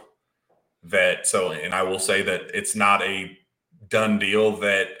hope that and I will say that it's not a done deal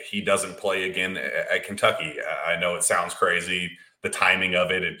that he doesn't play again at Kentucky. I know it sounds crazy, the timing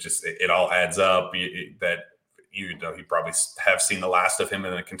of it, it all adds up. You probably have seen the last of him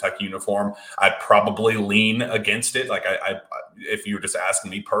in a Kentucky uniform. I'd probably lean against it. Like if you were just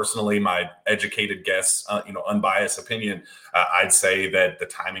asking me personally, my educated guess, unbiased opinion, I'd say that the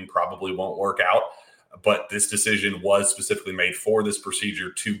timing probably won't work out. But this decision was specifically made for this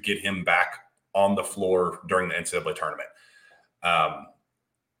procedure to get him back on the floor during the NCAA tournament.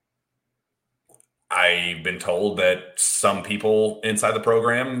 I've been told that some people inside the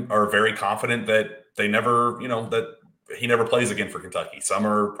program are very confident that they never, that he never plays again for Kentucky. Some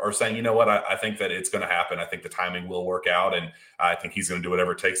are saying, you know what, I think that it's going to happen. I think the timing will work out, and I think he's going to do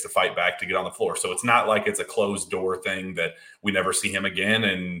whatever it takes to fight back to get on the floor. So it's not like it's a closed door thing that we never see him again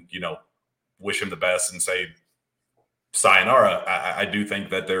and, wish him the best and say sayonara. I do think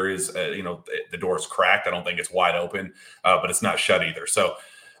that there is, the door's cracked. I don't think it's wide open, but it's not shut either. So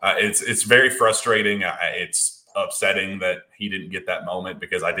it's very frustrating. It's upsetting that he didn't get that moment,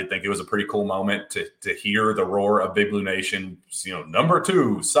 because I did think it was a pretty cool moment to hear the roar of Big Blue Nation, number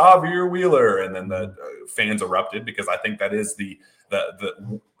 2, Xavier Wheeler. And then the fans erupted, because I think that is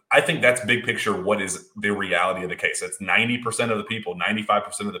I think that's big picture. What is the reality of the case? It's 90% of the people,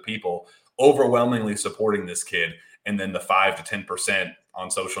 95% of the people overwhelmingly supporting this kid. And then the 5 to 10%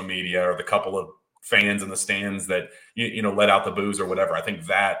 on social media, or the couple of fans in the stands that, let out the boos or whatever. I think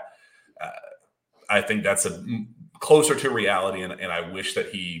that's closer to reality. And I wish that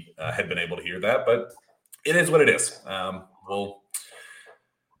he had been able to hear that, but it is what it is.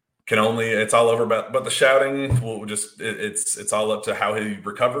 It's all over but the shouting. We'll it's all up to how he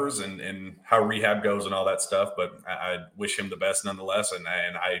recovers and how rehab goes and all that stuff. But I wish him the best nonetheless. And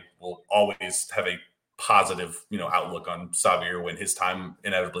I will always have a positive, outlook on Xavier when his time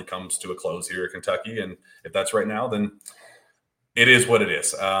inevitably comes to a close here at Kentucky. And if that's right now, then it is what it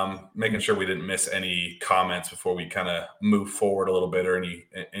is. Making sure we didn't miss any comments before we kind of move forward a little bit, or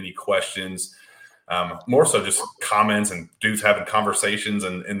any questions. More so just comments and dudes having conversations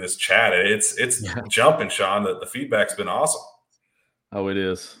in this chat. It's jumping, Sean. The feedback's been awesome. Oh, it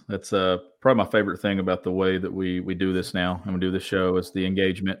is. That's probably my favorite thing about the way that we do this now and we do this show is the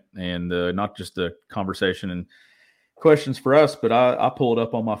engagement, and not just the conversation and questions for us, but I pull it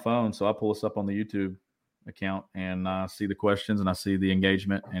up on my phone. So I pull us up on the YouTube account and I see the questions and I see the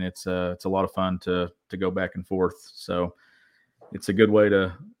engagement, and it's a lot of fun to go back and forth. So it's a good way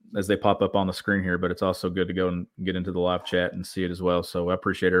to, as they pop up on the screen here, but it's also good to go and get into the live chat and see it as well. So I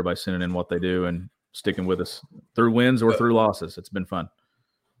appreciate everybody sending in what they do and sticking with us through wins or through losses. It's been fun.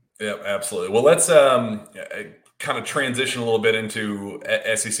 Yeah, absolutely. Well, let's kind of transition a little bit into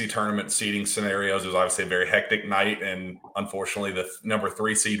SEC tournament seeding scenarios. It was obviously a very hectic night, and unfortunately the number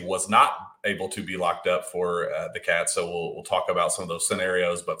 3 seed was not able to be locked up for the Cats. So we'll talk about some of those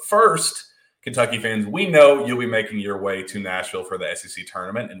scenarios. But first, Kentucky fans, we know you'll be making your way to Nashville for the SEC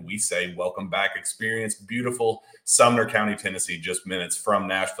tournament, and we say welcome back. Experience beautiful Sumner County, Tennessee, just minutes from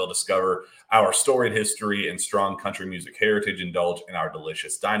Nashville. Discover our storied history and strong country music heritage. Indulge in our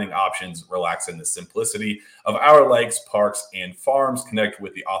delicious dining options. Relax in the simplicity of our lakes, parks, and farms. Connect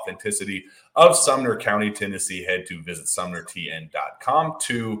with the authenticity of Sumner County, Tennessee. Head to visitsumnertn.com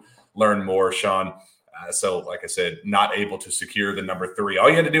to learn more, Sean. So, like I said, not able to secure the number 3. All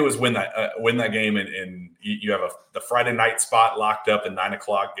you had to do was win that game, and you have the Friday night spot locked up, the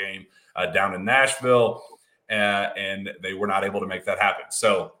 9:00 game down in Nashville, and they were not able to make that happen.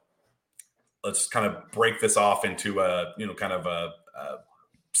 So, let's kind of break this off into a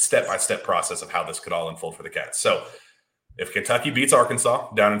step-by-step process of how this could all unfold for the Cats. So, if Kentucky beats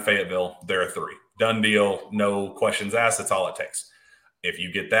Arkansas down in Fayetteville, they're a 3. Done deal, no questions asked. That's all it takes. If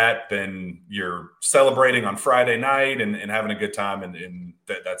you get that, then you're celebrating on Friday night and having a good time, and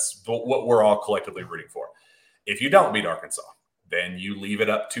that's what we're all collectively rooting for. If you don't beat Arkansas, then you leave it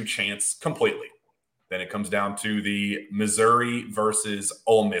up to chance completely. Then it comes down to the Missouri versus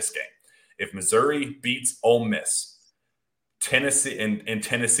Ole Miss game. If Missouri beats Ole Miss, Tennessee and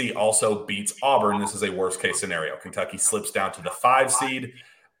Tennessee also beats Auburn, this is a worst-case scenario. Kentucky slips down to the 5 seed,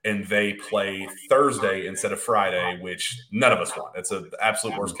 and they play Thursday instead of Friday, which none of us want. It's an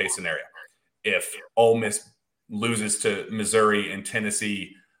absolute worst-case scenario. If Ole Miss loses to Missouri and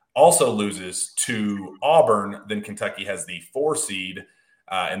Tennessee also loses to Auburn, then Kentucky has the 4 seed,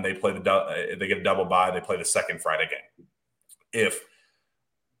 and they get a double bye. They play the second Friday game. If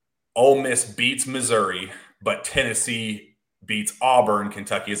Ole Miss beats Missouri, but Tennessee beats Auburn,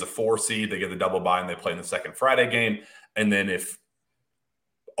 Kentucky is a 4 seed. They get the double bye, and they play in the second Friday game. And then if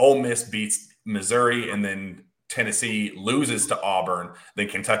Ole Miss beats Missouri and then Tennessee loses to Auburn, then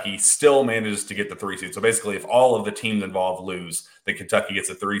Kentucky still manages to get the 3 seed. So basically, if all of the teams involved lose, then Kentucky gets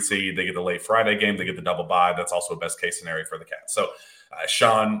a 3 seed. They get the late Friday game. They get the double bye. That's also a best-case scenario for the Cats. So,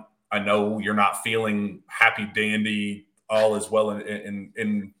 Sean, I know you're not feeling happy dandy all as well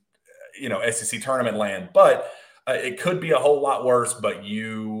in SEC tournament land, but it could be a whole lot worse. But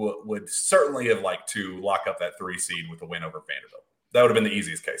you would certainly have liked to lock up that 3 seed with a win over Vanderbilt. That would have been the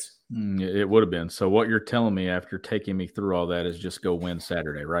easiest case. It would have been. So what you're telling me after taking me through all that is just go win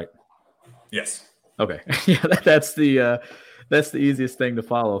Saturday, right? Yes. Okay. Yeah, that's the easiest thing to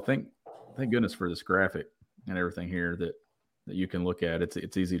follow. Thank goodness for this graphic and everything here that you can look at.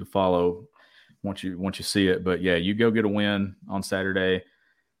 It's easy to follow once you see it. But yeah, you go get a win on Saturday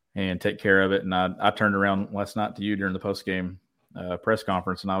and take care of it. And I turned around last night to you during the post-game press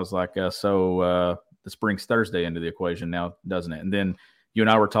conference, and I was like, this brings Thursday into the equation now, doesn't it? And then you and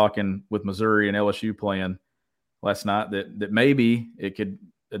I were talking with Missouri and LSU playing last night that maybe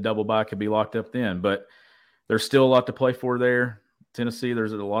a double bye could be locked up then, but there's still a lot to play for there. Tennessee,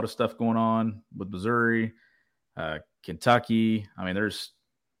 there's a lot of stuff going on with Missouri, Kentucky. I mean,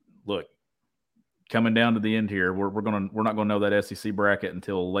 coming down to the end here, we're not going to know that SEC bracket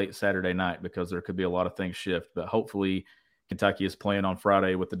until late Saturday night because there could be a lot of things shift, but hopefully Kentucky is playing on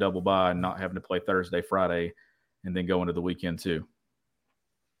Friday with the double bye and not having to play Thursday, Friday, and then go into the weekend too.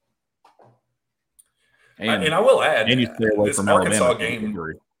 And I will add, and you stay away from Arkansas Alabama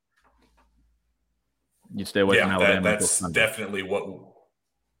game. You stay away from Alabama. That's definitely what.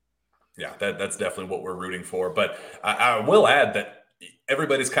 Yeah, that's definitely what we're rooting for. But I will add that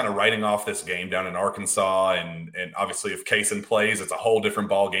everybody's kind of writing off this game down in Arkansas, and obviously if Kaysen plays, it's a whole different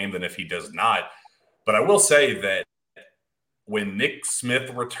ball game than if he does not. But I will say that when Nick Smith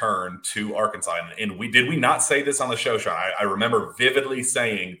returned to Arkansas, and we not say this on the show, Sean? I remember vividly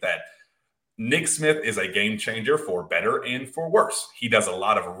saying that Nick Smith is a game changer for better and for worse. He does a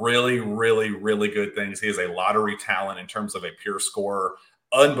lot of really, really, really good things. He is a lottery talent in terms of a pure scorer,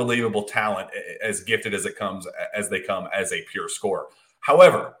 unbelievable talent, as gifted as they come as a pure scorer.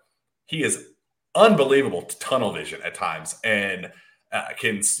 However, he is unbelievable tunnel vision at times, and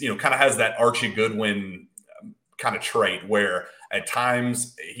can, kind of has that Archie Goodwin kind of trait where at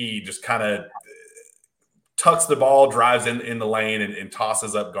times he just kind of tucks the ball, drives in the lane, and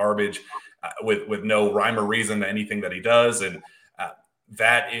tosses up garbage with no rhyme or reason to anything that he does. And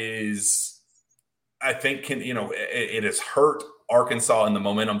that is, I think, it has hurt Arkansas in the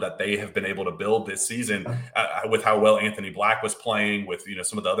momentum that they have been able to build this season with how well Anthony Black was playing, with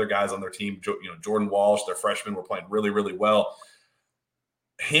some of the other guys on their team. Jordan Walsh, their freshmen, were playing really, really well.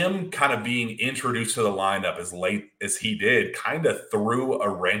 Him kind of being introduced to the lineup as late as he did kind of threw a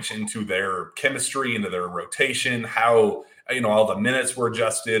wrench into their chemistry, into their rotation, how all the minutes were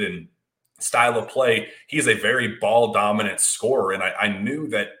adjusted and style of play. He's a very ball dominant scorer, and I knew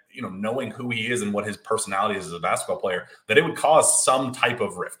that knowing who he is and what his personality is as a basketball player, that it would cause some type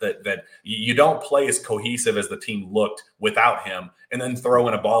of rift, that you don't play as cohesive as the team looked without him, and then throw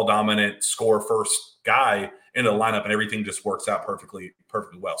in a ball dominant score first guy into the lineup and everything just works out perfectly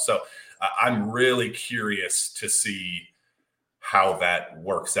well. So I'm really curious to see how that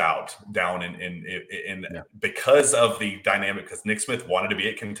works out down in because of the dynamic, because Nick Smith wanted to be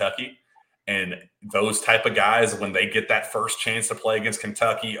at Kentucky. And those type of guys, when they get that first chance to play against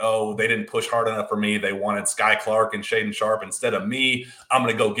Kentucky, they didn't push hard enough for me. They wanted Sky Clark and Shaden Sharp instead of me. I'm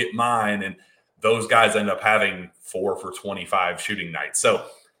going to go get mine. And those guys end up having 4 for 25 shooting nights. So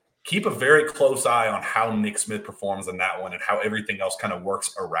keep a very close eye on how Nick Smith performs in that one and how everything else kind of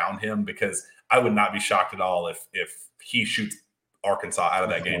works around him, because I would not be shocked at all if he shoots Arkansas out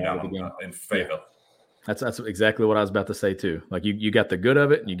of that game down in Fayetteville. That's exactly what I was about to say too. Like you got the good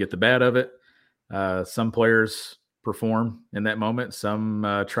of it and you get the bad of it. Some players perform in that moment.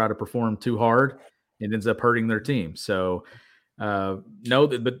 Some try to perform too hard and ends up hurting their team. So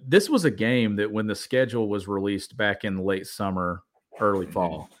but this was a game that when the schedule was released back in late summer, early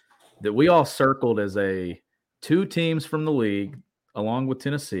fall, that we all circled as 2 teams from the league, along with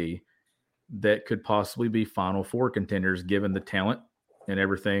Tennessee, that could possibly be Final Four contenders given the talent and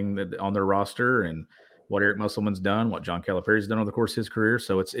everything that on their roster and what Eric Musselman's done, what John Calipari's done over the course of his career.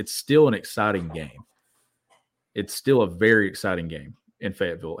 So it's still an exciting game. It's still a very exciting game in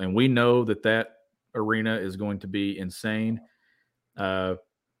Fayetteville. And we know that arena is going to be insane. Does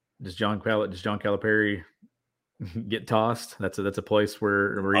John Calipari get tossed? That's a place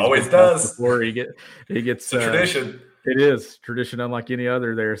where he always does. Before he gets it's a tradition. It is tradition unlike any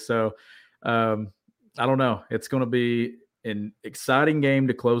other there. So I don't know. It's going to be an exciting game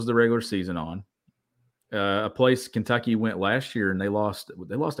to close the regular season on. A place Kentucky went last year and they lost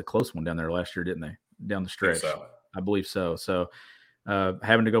a close one down there last year, didn't they? Down the stretch. I believe so. So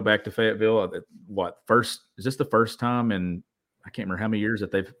having to go back to Fayetteville, is this the first time in I can't remember how many years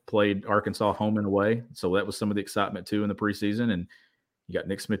that they've played Arkansas home and away. So that was some of the excitement too in the preseason. And you got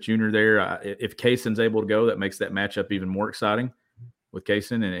Nick Smith Jr. there. If Kaysen's able to go, that makes that matchup even more exciting with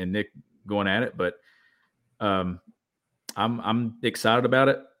Kaysen and Nick going at it. But I'm excited about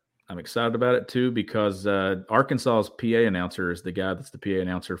it. I'm excited about it too because Arkansas's PA announcer is the guy that's the PA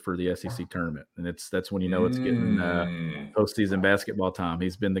announcer for the SEC tournament, and that's when it's getting postseason basketball time.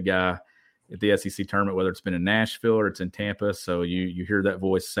 He's been the guy at the SEC tournament, whether it's been in Nashville or it's in Tampa. So you hear that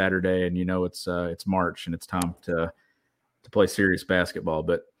voice Saturday, and it's March and it's time to play serious basketball.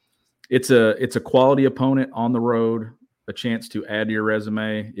 But it's a quality opponent on the road, a chance to add to your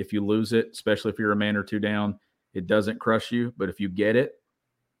resume. If you lose it, especially if you're a man or two down, it doesn't crush you. But if you get it,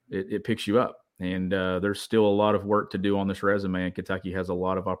 it picks you up. And there's still a lot of work to do on this resume, and Kentucky has a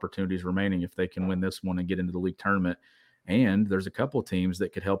lot of opportunities remaining if they can win this one and get into the league tournament. And there's a couple of teams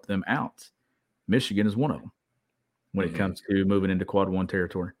that could help them out. Michigan is one of them when it comes to moving into Quad 1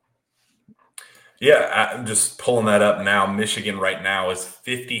 territory. Yeah, I'm just pulling that up now. Michigan right now is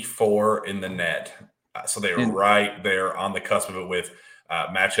 54 in the net. So they're right there on the cusp of it with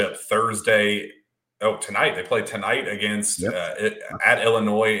matchup Thursday. Oh, tonight. They play tonight against at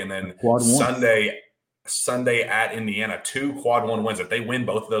Illinois, and then Sunday at Indiana. 2 Quad 1 wins. If they win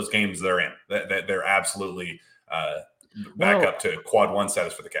both of those games, they're in. They're absolutely back up to Quad 1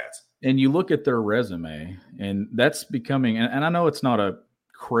 status for the Cats. And you look at their resume, and that's becoming – and I know it's not a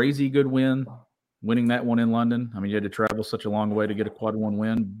crazy good winning that one in London. I mean, you had to travel such a long way to get a Quad 1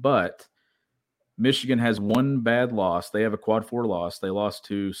 win, but Michigan has one bad loss. They have a Quad 4 loss. They lost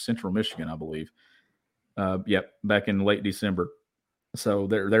to Central Michigan, I believe. Back in late December. So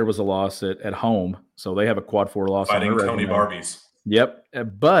there was a loss at home. So they have a Quad 4 loss. Fighting Tony Barbies. Yep.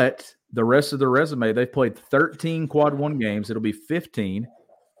 But the rest of their resume, they've played 13 quad one games. It'll be 15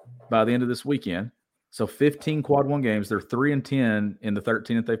 by the end of this weekend. So 15 quad one games. They're 3-10 in the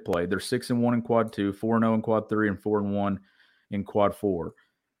 13 that they've played. They're 6-1 in quad two, 4-0 in quad three, and 4-1 in quad four.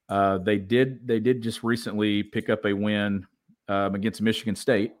 They did just recently pick up a win against Michigan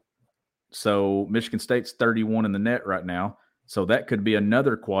State. So Michigan State's 31 in the net right now. So that could be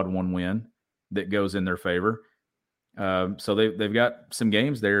another quad one win that goes in their favor. So they've got some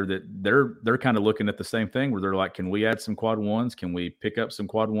games there that they're kind of looking at the same thing where they're like, can we add some quad ones? Can we pick up some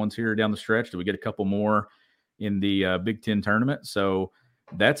quad ones here down the stretch? Do we get a couple more in the Big Ten tournament? So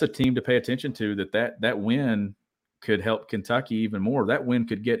that's a team to pay attention to. That win could help Kentucky even more. That win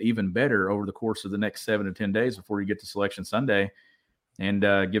could get even better over the course of the next 7 to 10 days before you get to Selection Sunday, and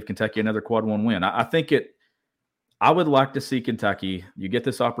give Kentucky another quad one win. I would like to see Kentucky. You get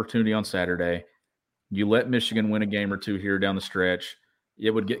this opportunity on Saturday. You let Michigan win a game or two here down the stretch.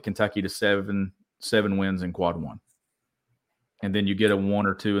 It would get Kentucky to seven wins in quad one. And then you get a 1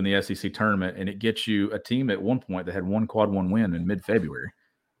 or 2 in the SEC tournament, and it gets you a team at one point that had one quad one win in mid-February.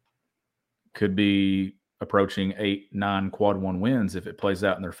 Could be approaching 8-9 quad one wins if it plays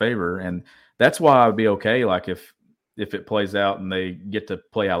out in their favor. And that's why I'd be okay, like if it plays out and they get to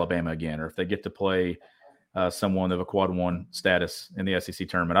play Alabama again, or if they get to play someone of a quad one status in the SEC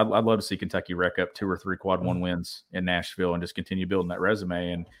tournament. I'd love to see Kentucky rack up 2 or 3 quad one wins in Nashville and just continue building that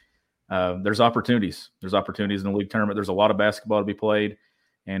resume. And there's opportunities. There's opportunities in the league tournament. There's a lot of basketball to be played,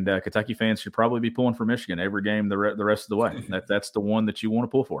 and Kentucky fans should probably be pulling for Michigan every game the rest of the way. That's the one that you want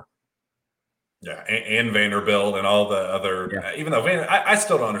to pull for. Yeah, and Vanderbilt and all the other even though I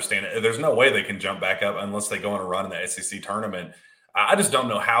still don't understand it. There's no way they can jump back up unless they go on a run in the SEC tournament. I just don't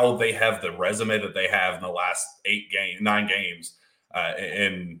know how they have the resume that they have in the last 9 games,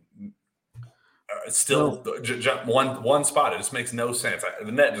 and still jump one spot. It just makes no sense.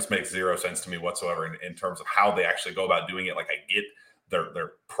 The net just makes zero sense to me whatsoever in terms of how they actually go about doing it. Like, I get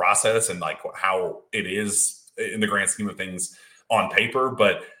their process and like how it is in the grand scheme of things on paper,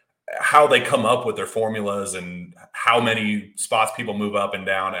 but how they come up with their formulas and how many spots people move up and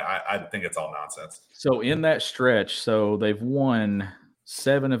down, I think it's all nonsense. So in that stretch, so they've won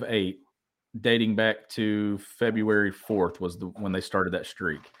 7 of 8 dating back to February 4th was when they started that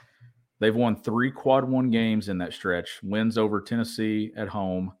streak. They've won 3 quad one games in that stretch, wins over Tennessee at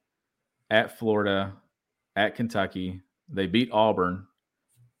home, at Florida, at Kentucky. They beat Auburn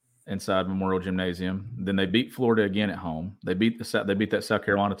inside Memorial Gymnasium. Then they beat Florida again at home. They beat that South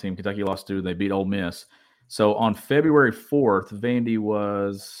Carolina team. Kentucky lost to. They beat Ole Miss. So on February 4th, Vandy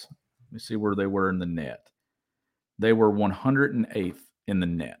was, let me see where they were in the net. They were 108th in the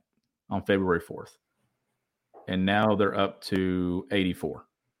net on February 4th. And now they're up to 84.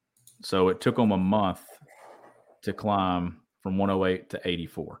 So it took them a month to climb from 108 to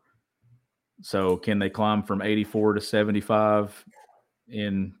 84. So can they climb from 84 to 75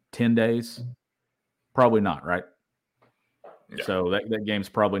 in 10 days? Probably not, right? Yeah. So that game's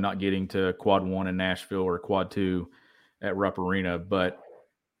probably not getting to quad one in Nashville or quad two at Rupp Arena. But,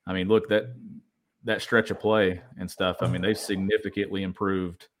 I mean, look, that stretch of play and stuff, I mean, they've significantly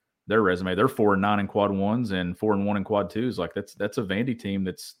improved their resume. They're 4-9 in quad ones and 4-1 in quad twos. Like, that's a Vandy team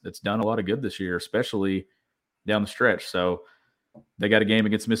that's done a lot of good this year, especially down the stretch. So they got a game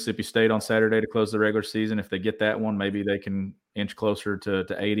against Mississippi State on Saturday to close the regular season. If they get that one, maybe they can inch closer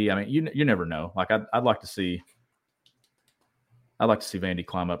to 80. I mean, you never know. Like, I'd like to see Vandy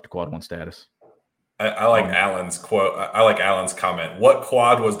climb up to quad one status. I like Allen's quote. I like Allen's comment. What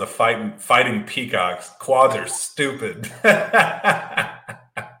quad was the fighting Peacocks? Quads are stupid.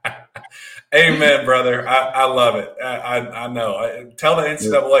 Amen, brother. I love it. I know. Tell the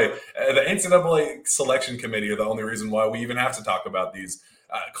NCAA. The NCAA selection committee are the only reason why we even have to talk about these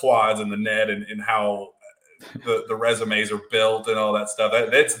quads and the net and how the resumes are built and all that stuff.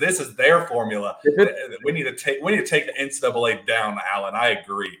 This is their formula. We need to take the NCAA down, Allen. I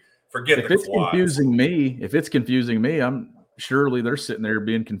agree. Forget the quads. If it's confusing me, I'm surely they're sitting there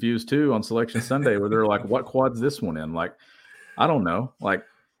being confused too on Selection Sunday, where they're like, "What quad's this one in?" Like, I don't know. Like,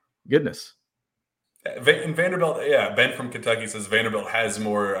 goodness. And Vanderbilt, Ben from Kentucky says Vanderbilt has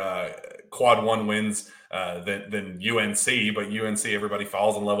more quad one wins than UNC, but UNC, everybody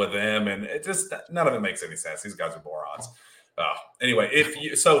falls in love with them, and it just none of it makes any sense. These guys are morons. Anyway,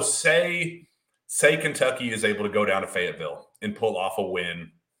 say Kentucky is able to go down to Fayetteville and pull off a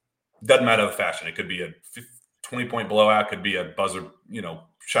win, doesn't matter the fashion. It could be a 20-point blowout, could be a buzzer,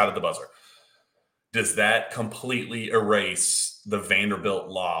 shot at the buzzer. Does that completely erase the Vanderbilt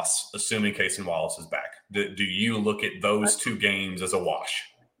loss, assuming Cason Wallace is back? Do you look at those 2 games as a wash?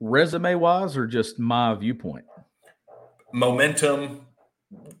 Resume-wise or just my viewpoint? Momentum,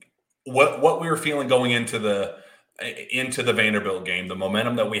 what we were feeling going into the Vanderbilt game, the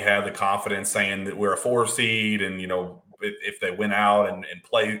momentum that we had, the confidence saying that we're a 4 seed, and if they win out and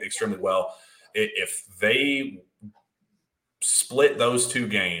play extremely well, if they split those two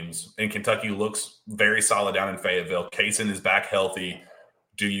games and Kentucky looks very solid down in Fayetteville, Cason is back healthy,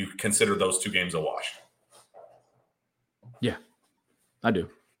 do you consider those two games a wash? Yeah, I do.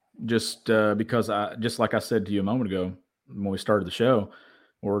 Just because just like I said to you a moment ago when we started the show,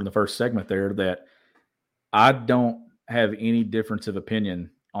 or in the first segment there, that I don't have any difference of opinion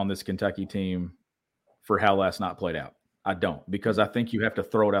on this Kentucky team for how last night played out. I don't, because I think you have to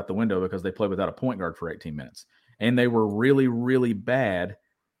throw it out the window because they played without a point guard for 18 minutes. And they were really, really bad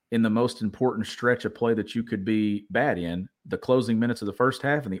in the most important stretch of play that you could be bad in, the closing minutes of the first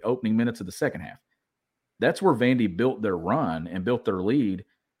half and the opening minutes of the second half. That's where Vandy built their run and built their lead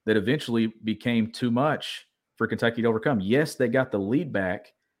that eventually became too much for Kentucky to overcome. Yes, they got the lead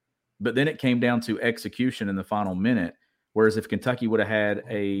back, but then it came down to execution in the final minute. Whereas if Kentucky would have had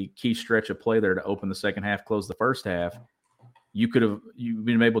a key stretch of play there to open the second half, close the first half, you've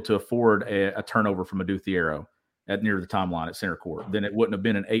been able to afford a turnover from Adu Thiero at near the timeline at center court. Then it wouldn't have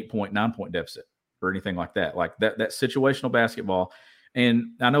been an 8-point, 9-point deficit or anything like that. Like that situational basketball.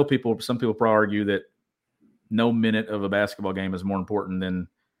 And I know some people probably argue that no minute of a basketball game is more important than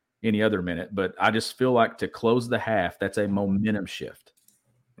any other minute. But I just feel like to close the half, that's a momentum shift.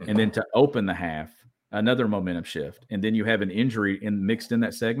 And then to open the half, another momentum shift. And then you have an injury mixed in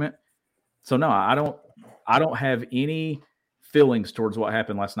that segment. So no, I don't have any feelings towards what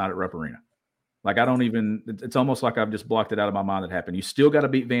happened last night at Rupp Arena. Like it's almost like I've just blocked it out of my mind that happened. You still got to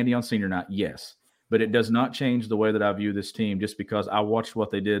beat Vandy on senior night, yes. But it does not change the way that I view this team just because I watched what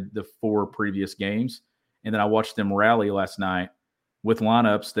they did the 4 previous games. And then I watched them rally last night with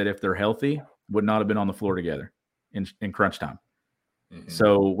lineups that, if they're healthy, would not have been on the floor together in crunch time. Mm-hmm.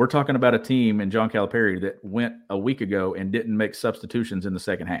 So we're talking about a team in John Calipari that went a week ago and didn't make substitutions in the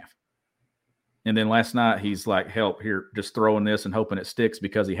second half. And then last night he's like, help here, just throwing this and hoping it sticks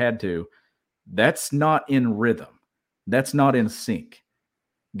because he had to. That's not in rhythm. That's not in sync.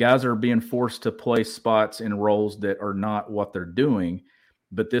 Guys are being forced to play spots in roles that are not what they're doing,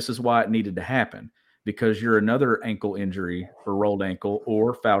 but this is why it needed to happen, because you're another ankle injury or rolled ankle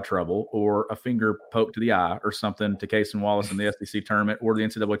or foul trouble or a finger poke to the eye or something to Cason Wallace in the SEC tournament or the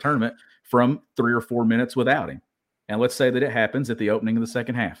NCAA tournament from 3 or 4 minutes without him. And let's say that it happens at the opening of the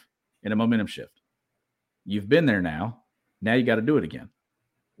second half in a momentum shift. You've been there now. Now you got to do it again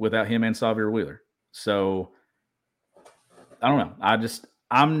without him and Xavier Wheeler. So I don't know.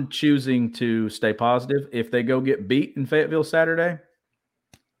 I'm choosing to stay positive. If they go get beat in Fayetteville Saturday,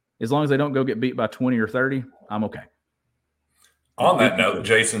 as long as they don't go get beat by 20 or 30, I'm okay. On that note,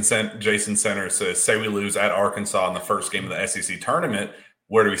 Jason Center says, say we lose at Arkansas in the first game of the SEC tournament,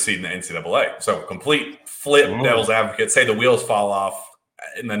 where do we see in the NCAA? So complete flip devil's advocate. Say the wheels fall off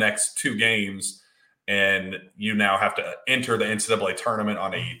in the next 2 games, and you now have to enter the NCAA tournament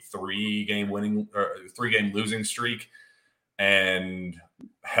on a 3-game losing streak, and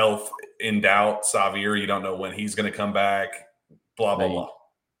health in doubt. Xavier, you don't know when he's going to come back. Blah blah blah.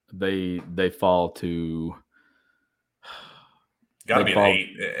 They fall to. Got to be an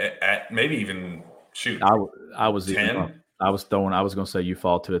 8, at maybe even shoot. I was 10. I was going to say you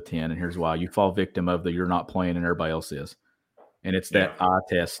fall to a 10, and here's why: you fall victim of the you're not playing and everybody else is. And it's that eye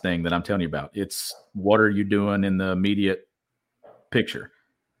test thing that I'm telling you about. It's what are you doing in the immediate picture?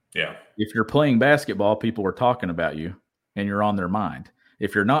 Yeah. If you're playing basketball, people are talking about you and you're on their mind.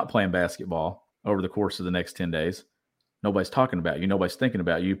 If you're not playing basketball over the course of the next 10 days, nobody's talking about you. Nobody's thinking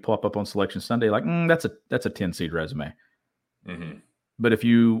about you. You pop up on Selection Sunday like, that's a 10 seed resume. Mm-hmm. But if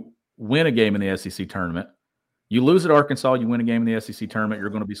you win a game in the SEC tournament, you lose at Arkansas, you win a game in the SEC tournament,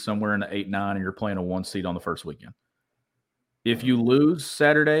 you're going to be somewhere in the 8-9 and you're playing a 1 seed on the first weekend. If you lose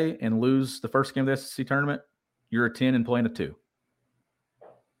Saturday and lose the first game of the SEC tournament, you're a 10 and playing a 2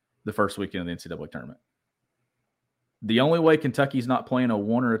 the first weekend of the NCAA tournament. The only way Kentucky's not playing a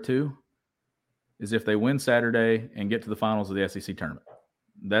 1 or a 2 is if they win Saturday and get to the finals of the SEC tournament.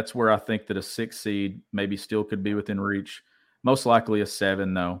 That's where I think that a 6 seed maybe still could be within reach. Most likely a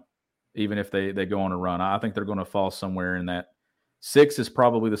 7, though, even if they go on a run. I think they're going to fall somewhere in that. 6 is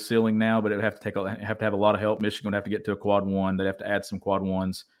probably the ceiling now, but it would have to have a lot of help. Michigan would have to get to a quad 1. They'd have to add some quad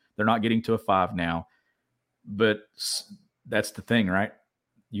 1s. They're not getting to a 5 now. But that's the thing, right?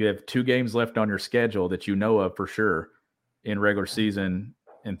 You have 2 games left on your schedule that you know of for sure in regular season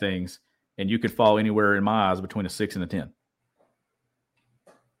and things, and you could fall anywhere in my eyes between a 6 and a 10.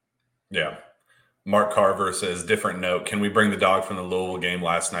 Yeah. Mark Carver says, different note, can we bring the dog from the Louisville game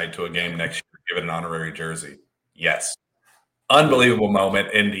last night to a game next year, give it an honorary jersey? Yes. unbelievable moment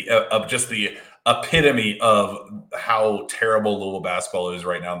and the of just the epitome of how terrible Louisville basketball is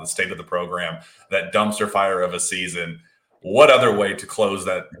right now in the state of the program. That dumpster fire of a season. What other way to close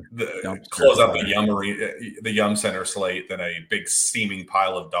that? Close out the Yum Center slate than a big steaming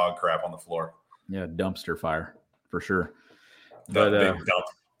pile of dog crap on the floor? Yeah, dumpster fire for sure. That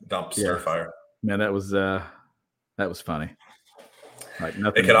big dumpster fire. Man, that was funny. Like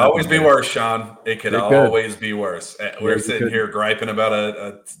nothing. It could always be worse, Sean. It could always be worse. We're sitting here griping about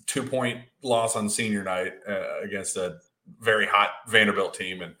a 2-point loss on senior night against a very hot Vanderbilt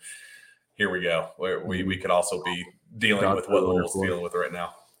team, and here we go. We could also be dealing with what Louisville's dealing with right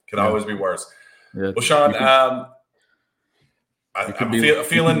now. Could always be worse. Yeah. Well, Sean, I'm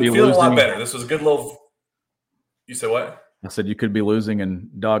feeling a lot better. This was a good little. You said what? I said you could be losing and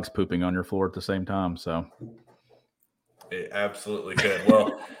dogs pooping on your floor at the same time. So it absolutely could.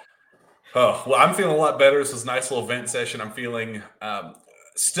 Well, I'm feeling a lot better. This was a nice little vent session. I'm feeling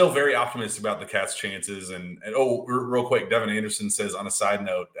still very optimistic about the Cats' chances. And real quick, Devin Anderson says on a side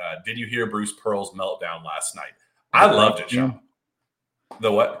note, did you hear Bruce Pearl's meltdown last night? I loved it, Sean.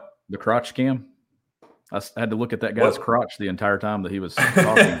 The what? The crotch cam. I had to look at that guy's crotch the entire time that he was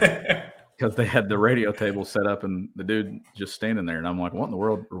talking because they had the radio table set up and the dude just standing there. And I'm like, what in the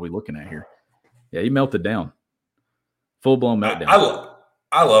world are we looking at here? Yeah, he melted down. Full-blown meltdown.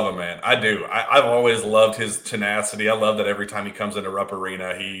 I love him, man. I do. I've always loved his tenacity. I love that every time he comes into Rupp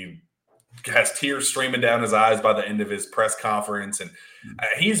Arena, he has tears streaming down his eyes by the end of his press conference. And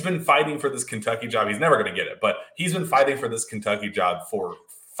he's been fighting for this Kentucky job. He's never going to get it, but he's been fighting for this Kentucky job for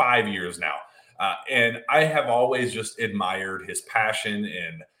 5 years now. And I have always just admired his passion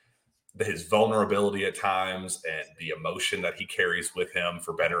and his vulnerability at times and the emotion that he carries with him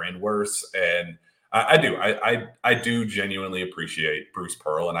for better and worse. And I do. I do genuinely appreciate Bruce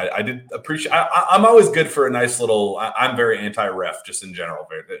Pearl, and I did appreciate. I'm always good for a nice little. I'm very anti-ref, just in general,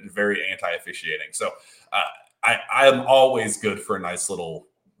 very anti-officiating. So I'm always good for a nice little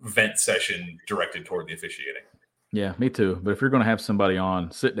vent session directed toward the officiating. Yeah, me too. But if you're going to have somebody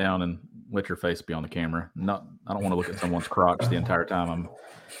on, sit down and let your face be on the camera. I don't want to look at someone's crotch the entire time.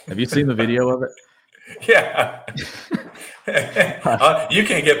 Have you seen the video of it? Yeah. You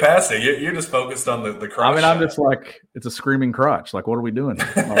can't get past it. You're just focused on the crotch. I mean, I'm just like, it's a screaming crotch. Like, what are we doing?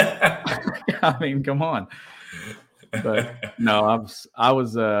 I mean, come on. But no, I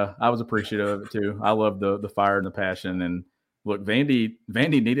was appreciative of it too. I love the fire and the passion. And look, Vandy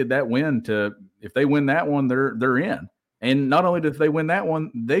needed that win if they win that one, they're in. And not only did they win that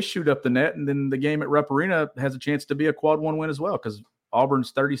one, they shoot up the net, and then the game at Rupp Arena has a chance to be a quad one win as well because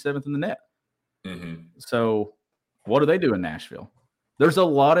Auburn's 37th in the net. Mm-hmm. So what do they do in Nashville? There's a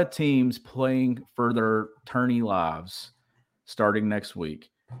lot of teams playing for their tourney lives starting next week.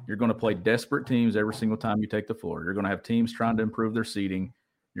 You're going to play desperate teams every single time you take the floor. You're going to have teams trying to improve their seeding.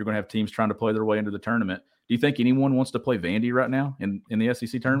 You're going to have teams trying to play their way into the tournament. Do you think anyone wants to play Vandy right now in the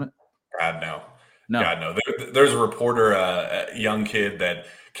SEC tournament? God, no. God, no. There's a reporter, a young kid that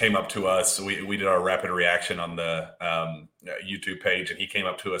came up to us. We did our rapid reaction on the YouTube page, and he came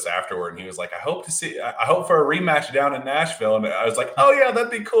up to us afterward, and he was like, I hope for a rematch down in Nashville. And I was like, oh, yeah,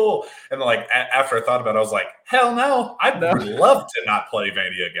 that'd be cool. And like after I thought about it, I was like, hell no. I'd love to not play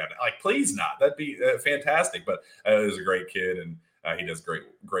Vandy again. Like, please not. That'd be fantastic. But he was a great kid, and he does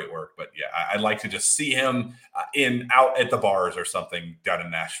great work. But, yeah, I'd like to just see him out at the bars or something down in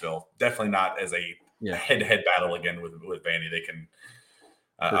Nashville. Definitely not as a head-to-head battle again with Vandy. They can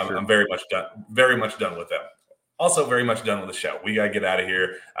I'm very much done with them. Also very much done with the show. We got to get out of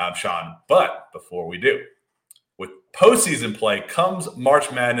here, Sean. But before we do, with postseason play comes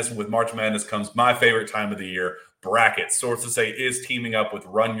March Madness. With March Madness comes my favorite time of the year, brackets. Sources say is teaming up with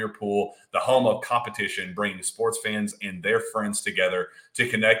Run Your Pool, the home of competition, bringing sports fans and their friends together to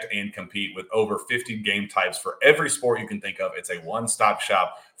connect and compete with over 50 game types for every sport you can think of. It's a one-stop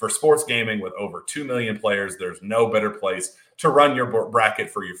shop for sports gaming with over 2 million players. There's no better place to run your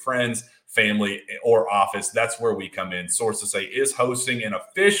bracket for your friends, family, or office. That's where we come in. Sources say is hosting an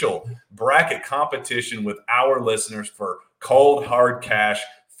official bracket competition with our listeners for cold, hard cash.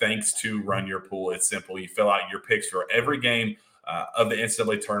 Thanks to Run Your Pool. It's simple. You fill out your picks for every game of the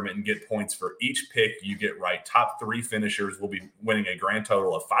NCAA tournament and get points for each pick you get right. Top 3 finishers will be winning a grand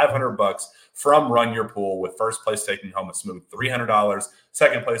total of $500 from Run Your Pool, with first place taking home a smooth $300,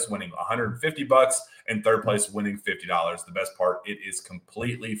 second place winning $150, and third place winning $50. The best part, it is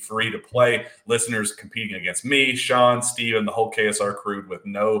completely free to play. Listeners competing against me, Sean, Steve, and the whole KSR crew with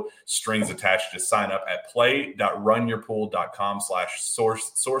no strings attached. Just sign up at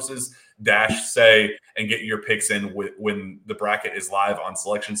play.runyourpool.com/sources-say and get your picks in when the bracket is live on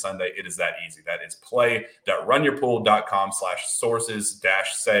Selection Sunday. It is that easy. That is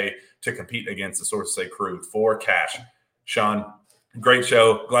play.runyourpool.com/sources-say to compete against the Sources Say crew for cash. Sean, great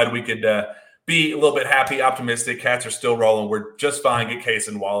show. Glad we could be a little bit happy, optimistic. Cats are still rolling. We're just fine. Get Case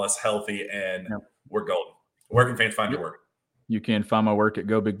and Wallace healthy, and we're golden. Where can fans find your work? You can find my work at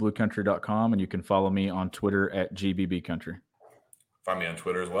gobigbluecountry.com, and you can follow me on Twitter at GBBCountry. Find me on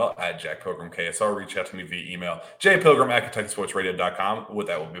Twitter as well at Jack Pilgrim KSR. Reach out to me via email, jpilgrim@KentuckySportsRadio.com. With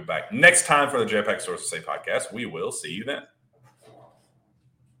that, we'll be back next time for the JPEG Sources Say podcast. We will see you then.